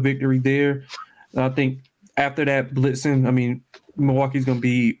a victory there. I think after that blitzing, I mean, Milwaukee's going to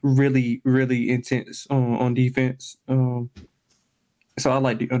be really, really intense on defense. So I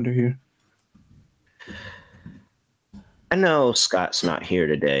like the under here. I know Scott's not here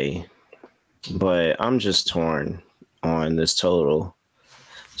today, but I'm just torn on this total.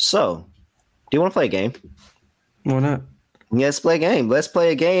 So, do you want to play a game? Why not? Let's play a game. Let's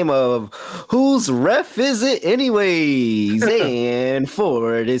play a game of whose ref is it anyways? And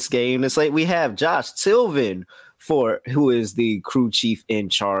for this game, it's like we have Josh Tilvin, who is the crew chief in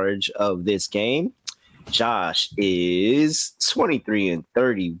charge of this game. Josh is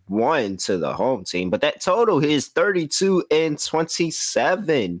 23-31 to the home team, but that total is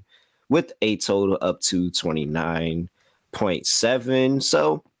 32-27 with a total up to 29.7.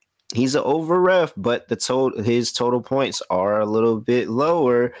 So he's an over ref, but his total points are a little bit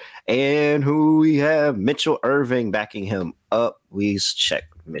lower. And who we have? Mitchell Irving backing him up. Please check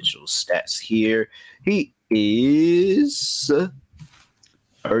Mitchell's stats here. He is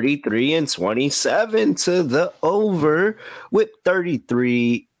 33-27 to the over with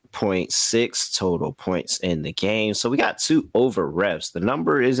 33.6 total points in the game. So we got 2 over refs. The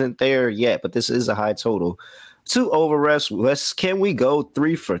number isn't there yet, but this is a high total. 2 over refs. Can we go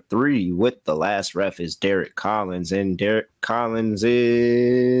 3 for 3 with the last ref is Derek Collins, and Derek Collins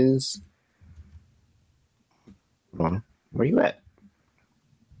is. Hold on. Where you at?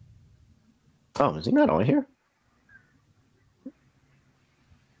 Oh, is he not on here?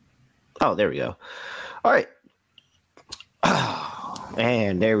 Oh, there we go. All right. Oh,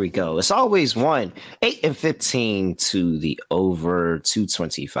 and there we go. It's always 8-15 to the over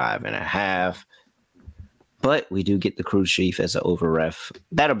 225.5. But we do get the crew chief as an over ref.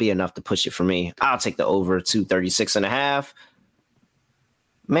 That'll be enough to push it for me. I'll take the over 236.5.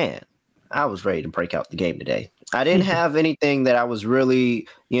 Man, I was ready to break out the game today. I didn't have anything that I was really,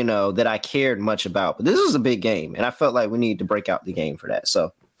 that I cared much about. But this is a big game, and I felt like we needed to break out the game for that.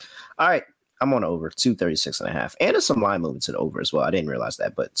 So, all right, I'm on over 236.5. And there's some line movement to the over as well. I didn't realize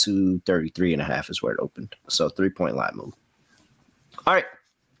that, but 233.5 is where it opened. So 3-point line move. All right.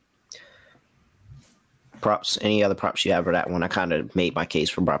 Props. Any other props you have for that one? I kind of made my case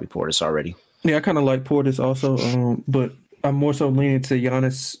for Bobby Portis already. Yeah, I kind of like Portis also, but I'm more so leaning to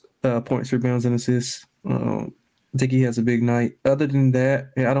Giannis points, rebounds, and assists. I think he has a big night. Other than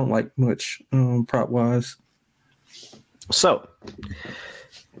that, I don't like much prop wise. So,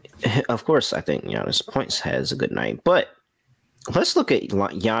 of course, I think Giannis points has a good night, but let's look at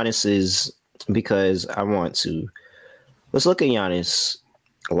Giannis's because I want to. Let's look at Giannis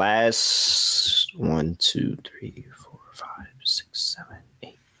last 1, 2, 3, 4, 5, 6, 7,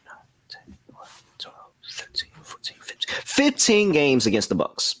 8, 9, 10, 11, 12, 13, 14, 15 games against the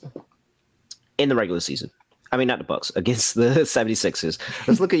Bucks in the regular season. I mean, not the Bucks, against the 76ers.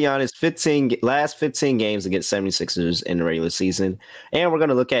 Let's look at Giannis' last 15 games against 76ers in the regular season. And we're going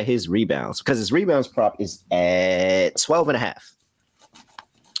to look at his rebounds because his rebounds prop is at 12.5.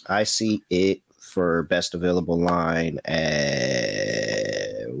 I see it for best available line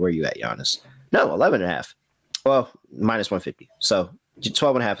at, where are you at, Giannis? No, 11.5. Well, minus 150. So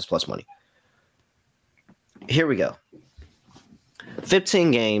 12.5 is plus money. Here we go.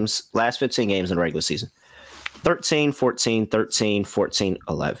 15 games, last 15 games in the regular season. 13, 14, 13, 14,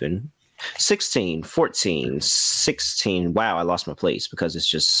 11, 16, 14, 16. Wow, I lost my place because it's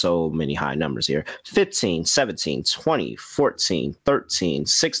just so many high numbers here. 15, 17, 20, 14, 13,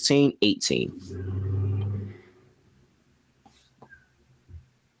 16, 18.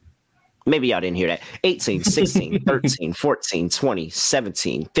 Maybe y'all didn't hear that. 18, 16, 13, 14, 20,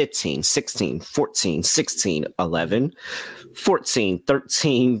 17, 15, 16, 14, 16, 11, 14,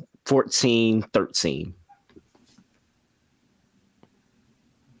 13, 14, 13.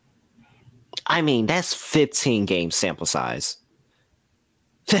 I mean, that's 15 game sample size.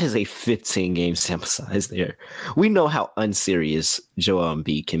 That is a 15 game sample size there. We know how unserious Joel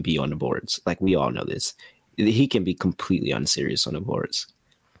Embiid can be on the boards. Like, we all know this. He can be completely unserious on the boards.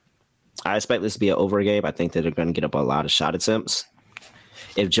 I expect this to be an over game. I think that they're going to get up a lot of shot attempts.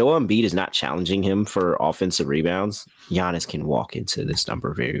 If Joel Embiid is not challenging him for offensive rebounds, Giannis can walk into this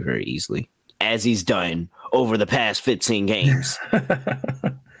number very, very easily, as he's done over the past 15 games.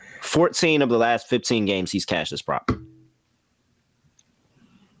 14 of the last 15 games, he's cashed this prop.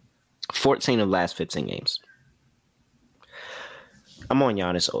 14 of the last 15 games. I'm on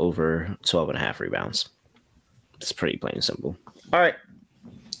Giannis over 12.5 rebounds. It's pretty plain and simple. All right.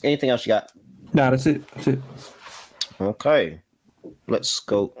 Anything else you got? No, that's it. That's it. Okay. Let's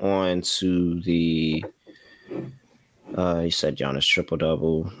go on to the... you said Giannis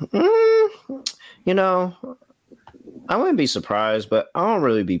triple-double. I wouldn't be surprised, but I don't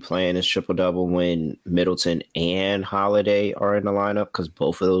really be playing this triple-double when Middleton and Holiday are in the lineup because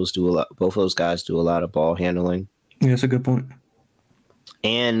both of those guys do a lot of ball handling. Yeah, that's a good point.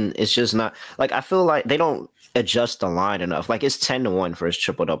 And it's just not like I feel like they don't adjust the line enough. Like it's 10-1 for his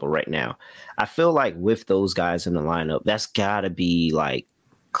triple-double right now. I feel like with those guys in the lineup, that's got to be like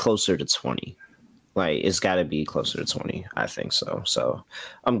closer to 20. Like it's got to be closer to 20. I think so. So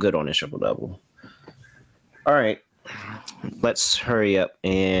I'm good on this triple-double. All right. Let's hurry up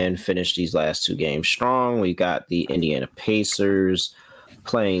and finish these last two games strong. We got the Indiana Pacers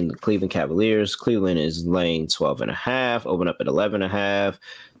playing the Cleveland Cavaliers. Cleveland is laying 12.5, open up at 11.5.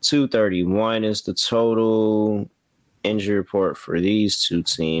 231 is the total injury report for these two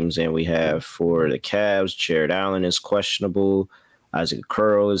teams. And we have for the Cavs, Jared Allen is questionable. Isaac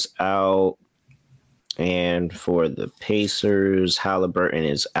Okoro is out. And for the Pacers, Halliburton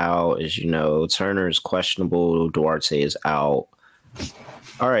is out. As you know, Turner is questionable. Duarte is out.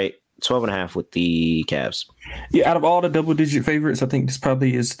 All right, 12.5 with the Cavs. Yeah, out of all the double-digit favorites, I think this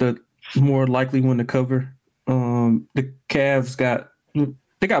probably is the more likely one to cover. The Cavs got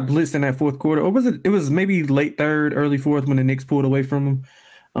blitzed in that fourth quarter, or was it? It was maybe late third, early fourth when the Knicks pulled away from them.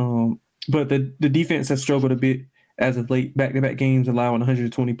 But the defense has struggled a bit as of late. Back-to-back games allowing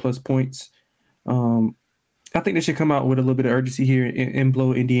 120 plus points. I think they should come out with a little bit of urgency here and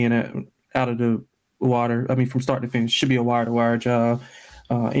blow Indiana out of the water. I mean, from start to finish, should be a wire-to-wire job.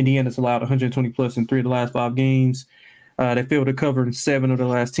 Indiana's allowed 120 plus in 3 of the last 5 games. They failed to cover in 7 of the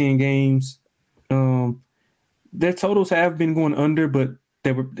last 10 games. Their totals have been going under, but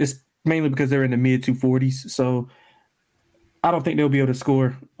it's mainly because they're in the mid 240s. So I don't think they'll be able to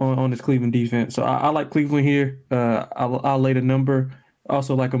score on this Cleveland defense. So I like Cleveland here. I'll lay the number.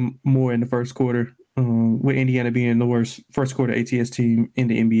 Also like them more in the first quarter, with Indiana being the worst first quarter ATS team in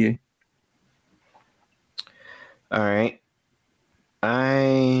the NBA. All right.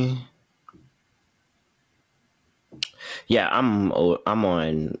 I'm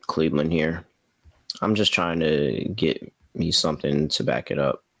on Cleveland here. I'm just trying to get me something to back it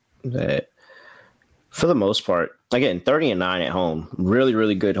up. That for the most part, again, 30-9 at home, really,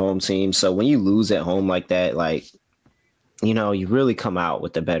 really good home team. So when you lose at home like that, like, you know, you really come out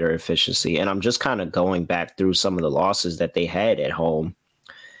with the better efficiency. And I'm just kind of going back through some of the losses that they had at home.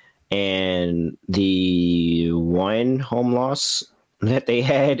 And the one home loss that they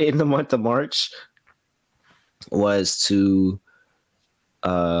had in the month of March was to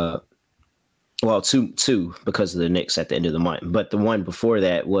two because of the Knicks at the end of the month. But the one before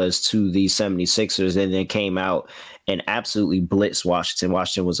that was to the 76ers, and then came out and absolutely blitzed Washington.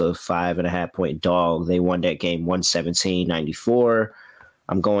 Washington was a 5.5 point dog. They won that game 117-94.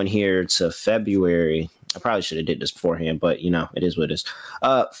 I'm going here to February. I probably should have did this beforehand, but, you know, it is what it is.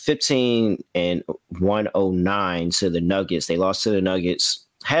 15-109 to the Nuggets. They lost to the Nuggets,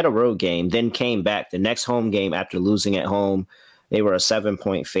 had a road game, then came back. The next home game after losing at home, they were a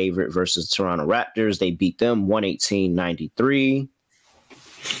 7-point favorite versus Toronto Raptors. They beat them 118-93.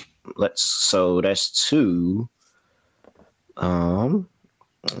 So that's 2.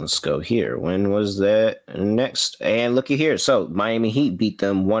 Let's go here. When was that next? And looky here. So Miami Heat beat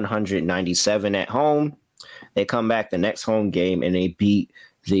them 197 at home. They come back the next home game and they beat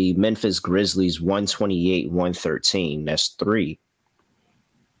the Memphis Grizzlies 128-113. That's 3.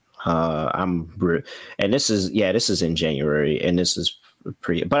 And this is in January, and this is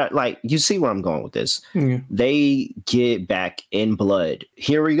but like, you see where I'm going with this. Yeah. They get back in blood.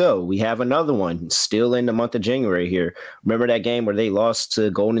 Here we go. We have another one still in the month of January here. Remember that game where they lost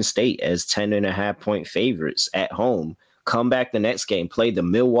to Golden State as 10.5 point favorites at home? Come back the next game, play the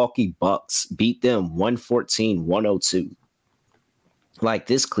Milwaukee Bucks, beat them 114-102. Like,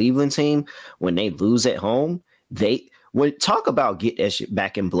 this Cleveland team, when they lose at home, talk about get that shit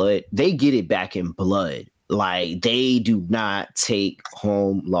back in blood. They get it back in blood. Like, they do not take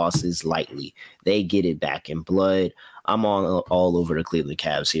home losses lightly. They get it back in blood. I'm all over the Cleveland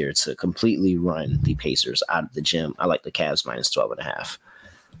Cavs here to completely run the Pacers out of the gym. I like the Cavs minus 12.5.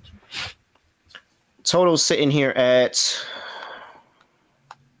 Total sitting here at,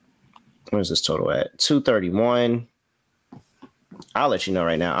 where's this total at? 231. I'll let you know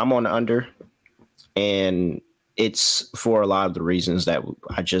right now. I'm on the under, and it's for a lot of the reasons that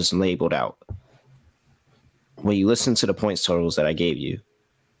I just labeled out. When you listen to the points totals that I gave you,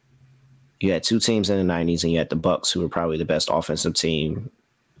 you had 2 teams in the 90s, and you had the Bucks, who were probably the best offensive team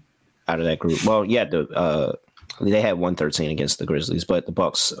out of that group. Well, yeah, they had 113 against the Grizzlies, but the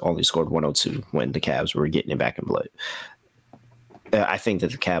Bucks only scored 102 when the Cavs were getting it back in blood. I think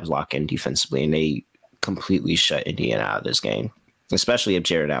that the Cavs lock in defensively, and they completely shut Indiana out of this game, especially if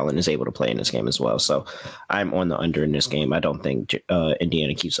Jared Allen is able to play in this game as well. So I'm on the under in this game. I don't think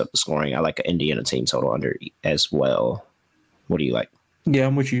Indiana keeps up the scoring. I like an Indiana team total under as well. What do you like? Yeah,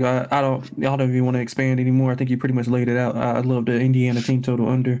 I'm with you. I don't even want to expand anymore. I think you pretty much laid it out. I love the Indiana team total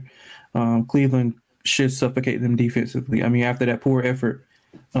under. Cleveland should suffocate them defensively. I mean, after that poor effort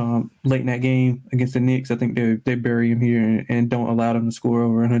late in that game against the Knicks, I think they bury him here and don't allow them to score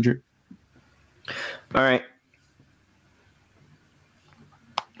over 100. All right.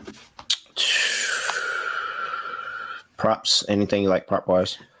 Props, anything you like prop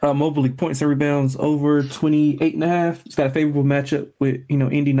wise? Mobley points and rebounds over 28.5. It's got a favorable matchup with,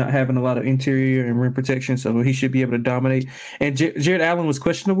 Indy not having a lot of interior and rim protection, so he should be able to dominate. And Jared Allen was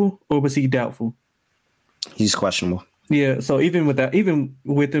questionable, or was he doubtful? He's questionable. Yeah, so even with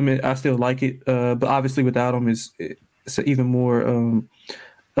him, I still like it. But obviously without him, it's even more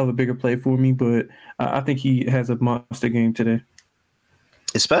of a bigger play for me. But I think he has a monster game today,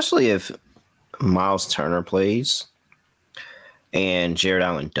 especially if Miles Turner plays and Jared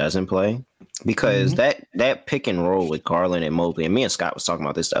Allen doesn't play. because that pick and roll with Garland and Mobley, and me and Scott was talking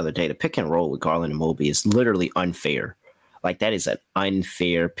about this the other day. The pick and roll with Garland and Mobley is literally unfair. Like, that is an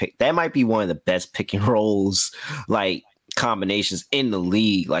unfair pick. That might be one of the best pick and rolls, like, combinations in the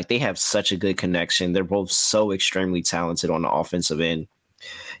league. Like, they have such a good connection. They're both so extremely talented on the offensive end.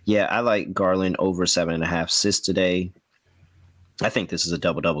 Yeah, I like Garland over 7.5 assists today. I think this is a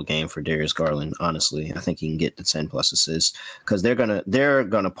double-double game for Darius Garland, honestly. I think he can get the 10-plus assists because they're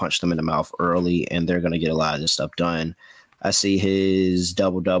gonna punch them in the mouth early, and they're gonna get a lot of this stuff done. I see his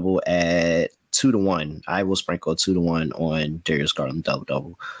double-double at 2-1. I will sprinkle 2-1 on Darius Garland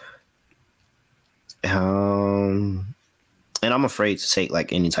double-double. And I'm afraid to take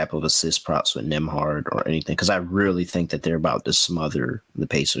like any type of assist props with Nembhard or anything because I really think that they're about to smother the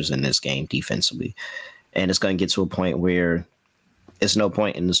Pacers in this game defensively. And it's going to get to a point where it's no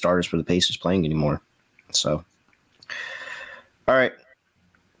point in the starters for the Pacers playing anymore. So, all right.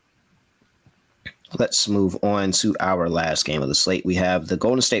 Let's move on to our last game of the slate. We have the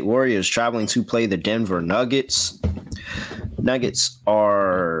Golden State Warriors traveling to play the Denver Nuggets. Nuggets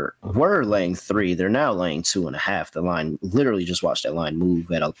were laying 3. They're now laying 2.5. The line, literally just watched that line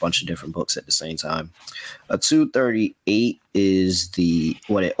move at a bunch of different books at the same time. A 238 is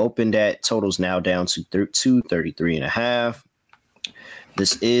what it opened at. Total's now down to 233.5.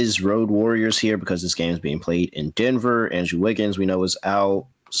 This is Road Warriors here because this game is being played in Denver. Andrew Wiggins, we know, is out.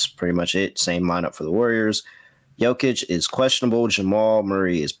 That's pretty much it. Same lineup for the Warriors. Jokic is questionable. Jamal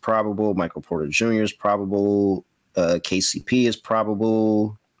Murray is probable. Michael Porter Jr. is probable. KCP is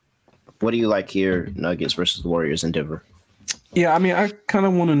probable. What do you like here, Nuggets versus the Warriors in Denver? Yeah, I mean, I kind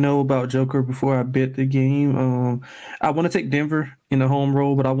of want to know about Joker before I bet the game. I want to take Denver in the home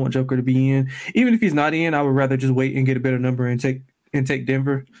role, but I want Joker to be in. Even if he's not in, I would rather just wait and get a better number and take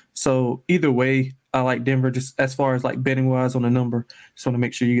Denver. So either way, I like Denver just as far as like betting wise on the number. Just want to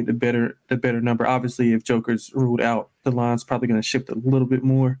make sure you get the better number. Obviously, if Joker's ruled out, the line's probably going to shift a little bit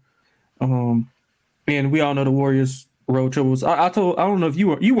more. And we all know the Warriors road troubles. I don't know if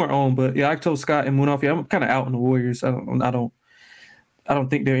you weren't on, but yeah, I told Scott and Munoz, I'm kind of out on the Warriors. I don't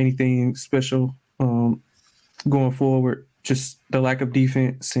think they're anything special going forward. Just the lack of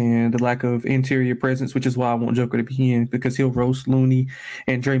defense and the lack of interior presence, which is why I want Joker to be in because he'll roast Looney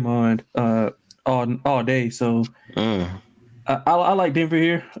and Draymond all day. So I like Denver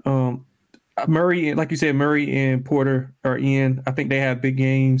here. Murray, like you said, Murray and Porter are in. I think they have big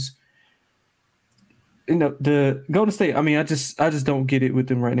games. You know, the Golden State, I mean, I just don't get it with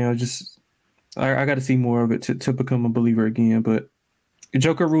them right now. I got to see more of it to become a believer again. But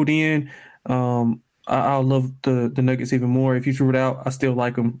Joker ruled in. I'll love the Nuggets even more. If he's ruled out, I still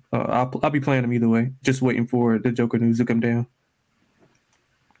like them. I'll be playing them either way. Just waiting for the Joker news to come down.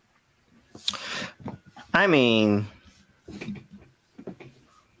 I mean,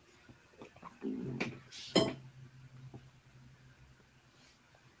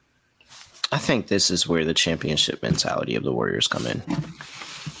 I think this is where the championship mentality of the Warriors come in.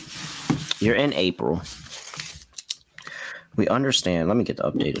 You're in April. We understand. Let me get the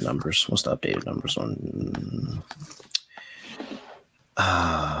updated numbers. What's the updated numbers on?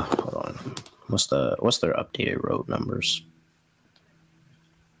 Hold on. What's their updated road numbers?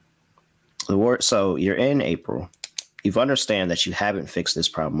 So you're in April. You've understand that you haven't fixed this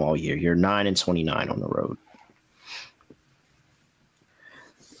problem all year. You're 9-29 on the road.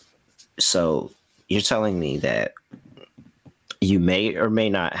 So you're telling me that you may or may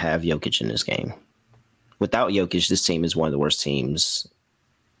not have Jokic in this game. Without Jokic, this team is one of the worst teams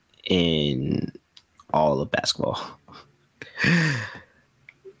in all of basketball.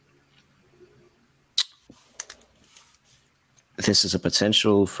 This is a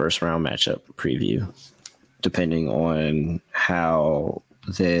potential first-round matchup preview, depending on how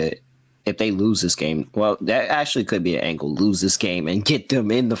if they lose this game. Well, that actually could be an angle. Lose this game and get them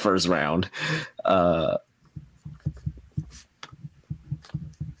in the first round. I'm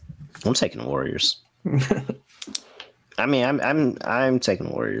taking the Warriors. I mean, I'm taking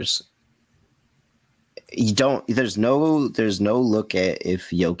the Warriors. There's no look at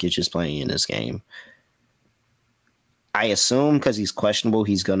if Jokic is playing in this game. I assume because he's questionable,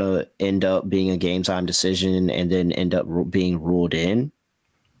 he's gonna end up being a game time decision and then end up being ruled in.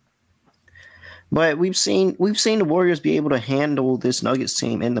 But we've seen the Warriors be able to handle this Nuggets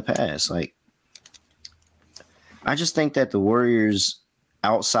team in the past. Like, I just think that the Warriors'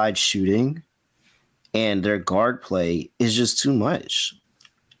 outside shooting and their guard play is just too much.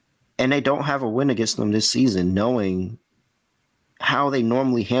 And they don't have a win against them this season, knowing how they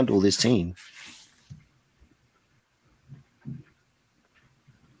normally handle this team.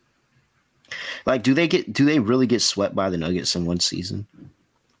 Like, do they really get swept by the Nuggets in one season?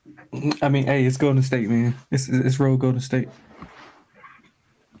 I mean, hey, it's Golden State, man. It's road Golden State.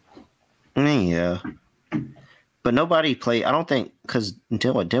 Yeah. But nobody played. I don't think because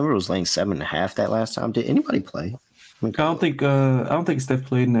Denver was laying 7.5 that last time. Did anybody play? I don't think Steph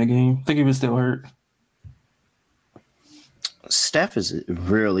played in that game. I think he was still hurt. Steph is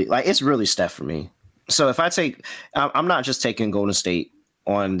really it's really Steph for me. So if I take, I'm not just taking Golden State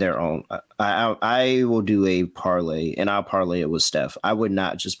on their own. I will do a parlay, and I'll parlay it with Steph. I would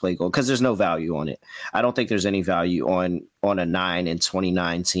not just play Gold because there's no value on it. I don't think there's any value on a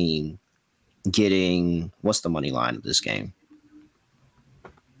 9-29 team getting, what's the money line of this game?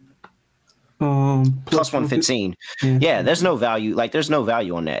 Plus 115. Yeah, there's no value. There's no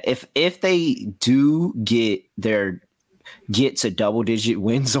value on that. If they do get to double-digit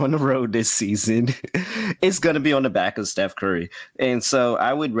wins on the road this season, it's going to be on the back of Steph Curry. And so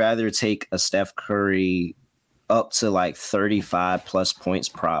I would rather take a Steph Curry up to 35-plus points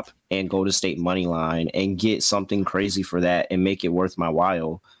prop and go to State money line and get something crazy for that and make it worth my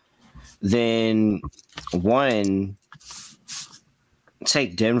while than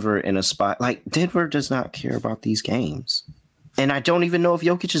take Denver in a spot. Denver does not care about these games. And I don't even know if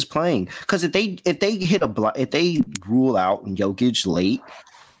Jokic is playing, because if they rule out Jokic late,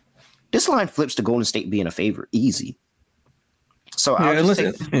 this line flips to Golden State being a favorite easy. So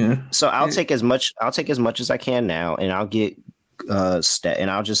I'll take as much as I can now, and I'll get Steph, and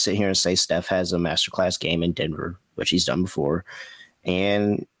I'll just sit here and say Steph has a masterclass game in Denver, which he's done before,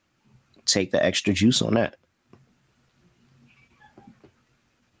 and take the extra juice on that.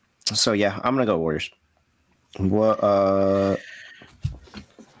 So yeah, I'm gonna go Warriors. What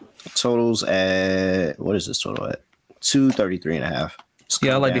totals at, what is this total at? 233.5.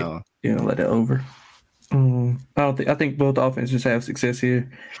 Yeah, I like it. Yeah, I like that over. I think both offenses have success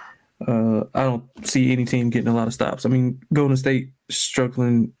here. I don't see any team getting a lot of stops. I mean, Golden State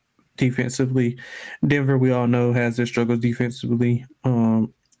struggling defensively. Denver, we all know, has their struggles defensively.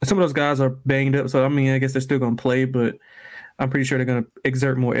 Some of those guys are banged up, so I mean, I guess they're still going to play, but I'm pretty sure they're going to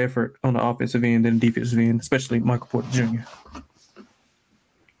exert more effort on the offensive end than the defensive end, especially Michael Porter Jr.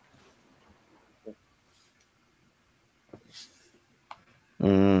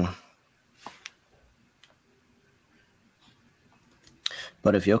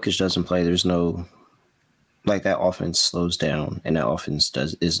 But if Jokic doesn't play, there's no, that offense slows down, and that offense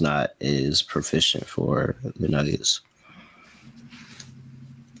is not as proficient for the Nuggets.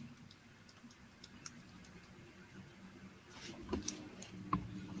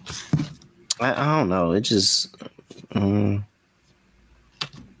 I don't know. It just.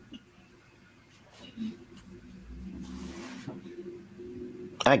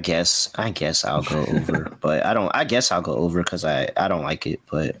 I guess I'll go over, but I guess I'll go over because I don't like it,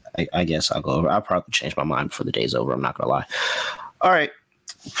 but I guess I'll go over. I'll probably change my mind before the day's over. I'm not gonna lie. All right,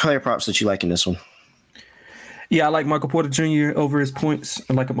 player props that you like in this one. Yeah, I like Michael Porter Jr. over his points.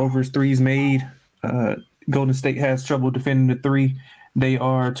 I like him over his threes made. Golden State has trouble defending the three. They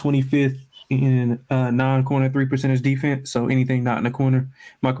are 25th in non-corner 3 percentage defense, so anything not in the corner.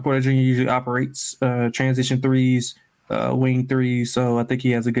 Michael Porter Jr. usually operates transition threes, wing threes, so I think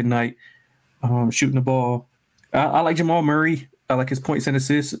he has a good night shooting the ball. I like Jamal Murray. I like his points and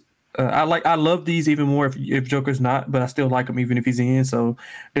assists. I love these even more if Joker's not, but I still like him even if he's in, so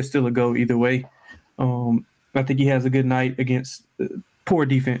it's still a go either way. I think he has a good night against poor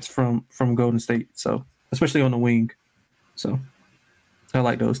defense from Golden State, so especially on the wing. So I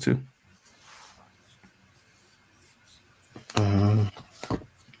like those two. I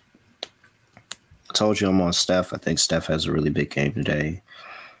told you I'm on Steph. I think Steph has a really big game today.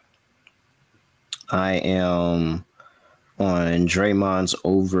 I am on Draymond's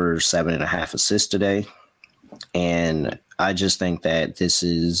over 7.5 assists today. And I just think that this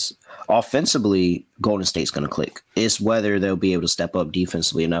is offensively, Golden State's going to click. It's whether they'll be able to step up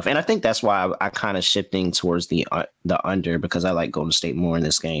defensively enough. And I think that's why I kind of shifting towards the under, because I like Golden State more in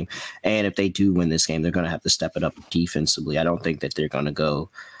this game. And if they do win this game, they're going to have to step it up defensively. I don't think that they're going to go,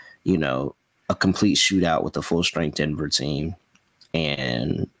 a complete shootout with a full strength Denver team.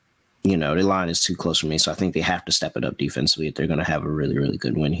 And, the line is too close for me. So I think they have to step it up defensively if they're going to have a really, really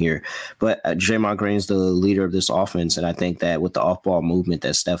good win here. But Draymond Green's the leader of this offense. And I think that with the off-ball movement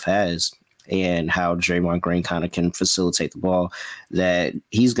that Steph has and how Draymond Green kind of can facilitate the ball, that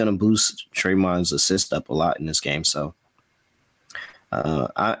he's going to boost Draymond's assist up a lot in this game. So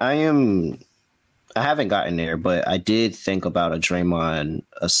I haven't gotten there, but I did think about a Draymond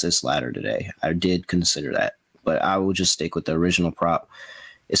assist ladder today. I did consider that, but I will just stick with the original prop.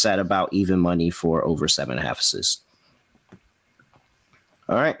 It's at about even money for over 7.5 assists.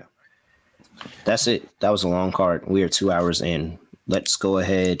 All right. That's it. That was a long card. We are 2 hours in. let's go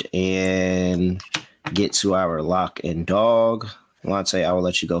ahead and get to our lock and dog. Lante, I will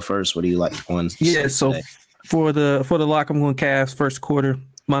let you go first. What do you like on? Yeah, so for the lock, I'm going Cavs first quarter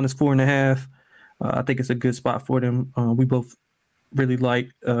 -4.5. I think it's a good spot for them. We both really like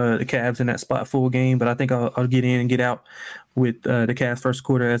the Cavs in that spot full game, but I think I'll get in and get out with the Cavs first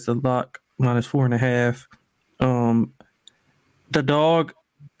quarter as the lock -4.5. The dog,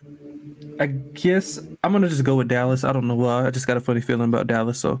 I guess I'm gonna just go with Dallas. I don't know why. I just got a funny feeling about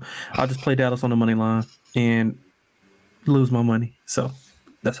Dallas, so I'll just play Dallas on the money line and lose my money. So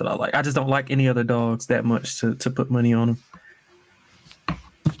that's what I like. I just don't like any other dogs that much to put money on them.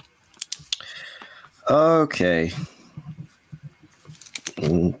 Okay.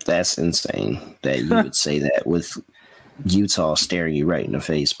 That's insane that you would say that with Utah staring you right in the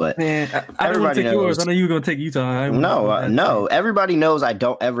face. But man, I don't want to take yours. I know you were going to take Utah. No. Everybody knows I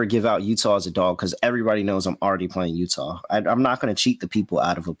don't ever give out Utah as a dog because everybody knows I'm already playing Utah. I'm not going to cheat the people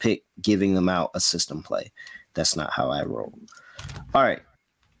out of a pick, giving them out a system play. That's not how I roll. All right.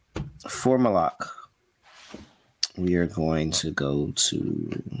 For my lock, we are going to go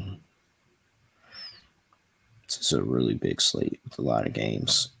to... This is a really big slate with a lot of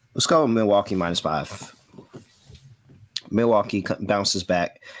games. Let's go with Milwaukee -5. Milwaukee bounces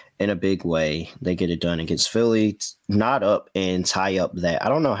back in a big way. They get it done against Philly. Not up and tie up that. I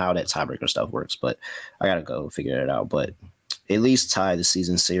don't know how that tiebreaker stuff works, but I got to go figure it out. But at least tie the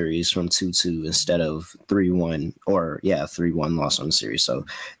season series from 2-2 instead of 3-1 or 3-1 loss on the series. So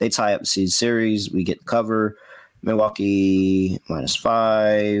they tie up the season series. We get cover. Milwaukee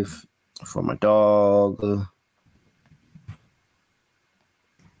 -5 for my dog.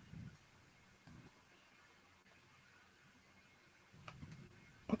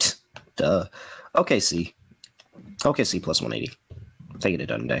 OKC +180. Taking it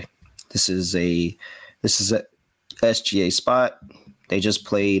done today. This is a SGA spot. They just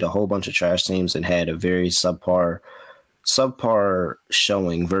played a whole bunch of trash teams and had a very subpar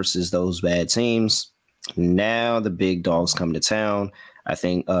showing versus those bad teams. Now the big dogs come to town. I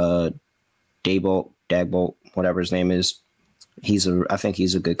think Dagbolt, whatever his name is, I think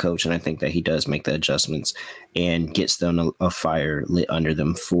he's a good coach, and I think that he does make the adjustments and gets them a fire lit under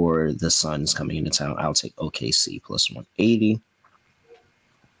them for the Suns coming into town. I'll take OKC +180.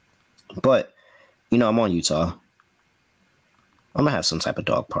 But, I'm on Utah. I'm going to have some type of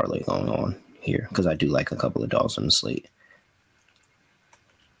dog parlay going on here because I do like a couple of dogs on the slate.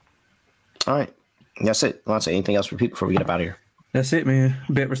 All right. That's it. Want to say anything else for people before we get up out of here? That's it, man.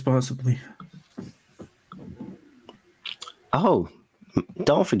 Bet responsibly. Oh,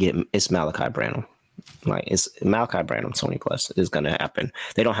 don't forget it's Malachi Branham. It's Malachi Branham 20+ is going to happen.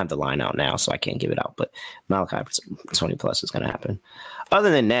 They don't have the line out now, so I can't give it out. But Malachi 20+ is going to happen.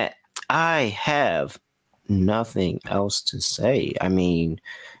 Other than that, I have nothing else to say. I mean,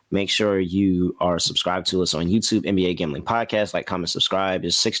 make sure you are subscribed to us on YouTube, NBA Gambling Podcast. Like, comment, subscribe.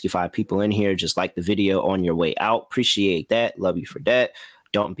 There's 65 people in here. Just like the video on your way out. Appreciate that. Love you for that.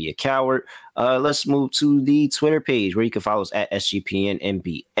 Don't be a coward. Let's move to the Twitter page where you can follow us at SGPN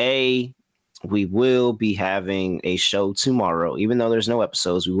NBA. We will be having a show tomorrow. Even though there's no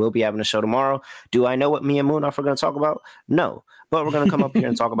episodes, we will be having a show tomorrow. Do I know what me and Moonoff are going to talk about? No. But we're going to come up here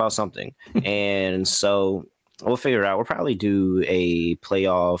and talk about something. And so we'll figure it out. We'll probably do a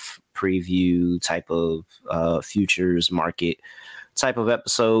playoff preview type of futures market type of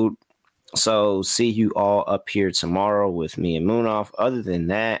episode. So see you all up here tomorrow with me and Moonoff. Other than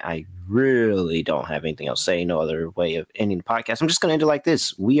that, I really don't have anything else to say. No other way of ending the podcast. I'm just going to end it like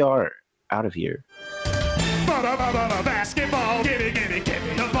this. We are out of here. Basketball, give me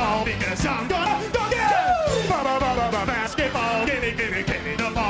the ball because I'm gonna go get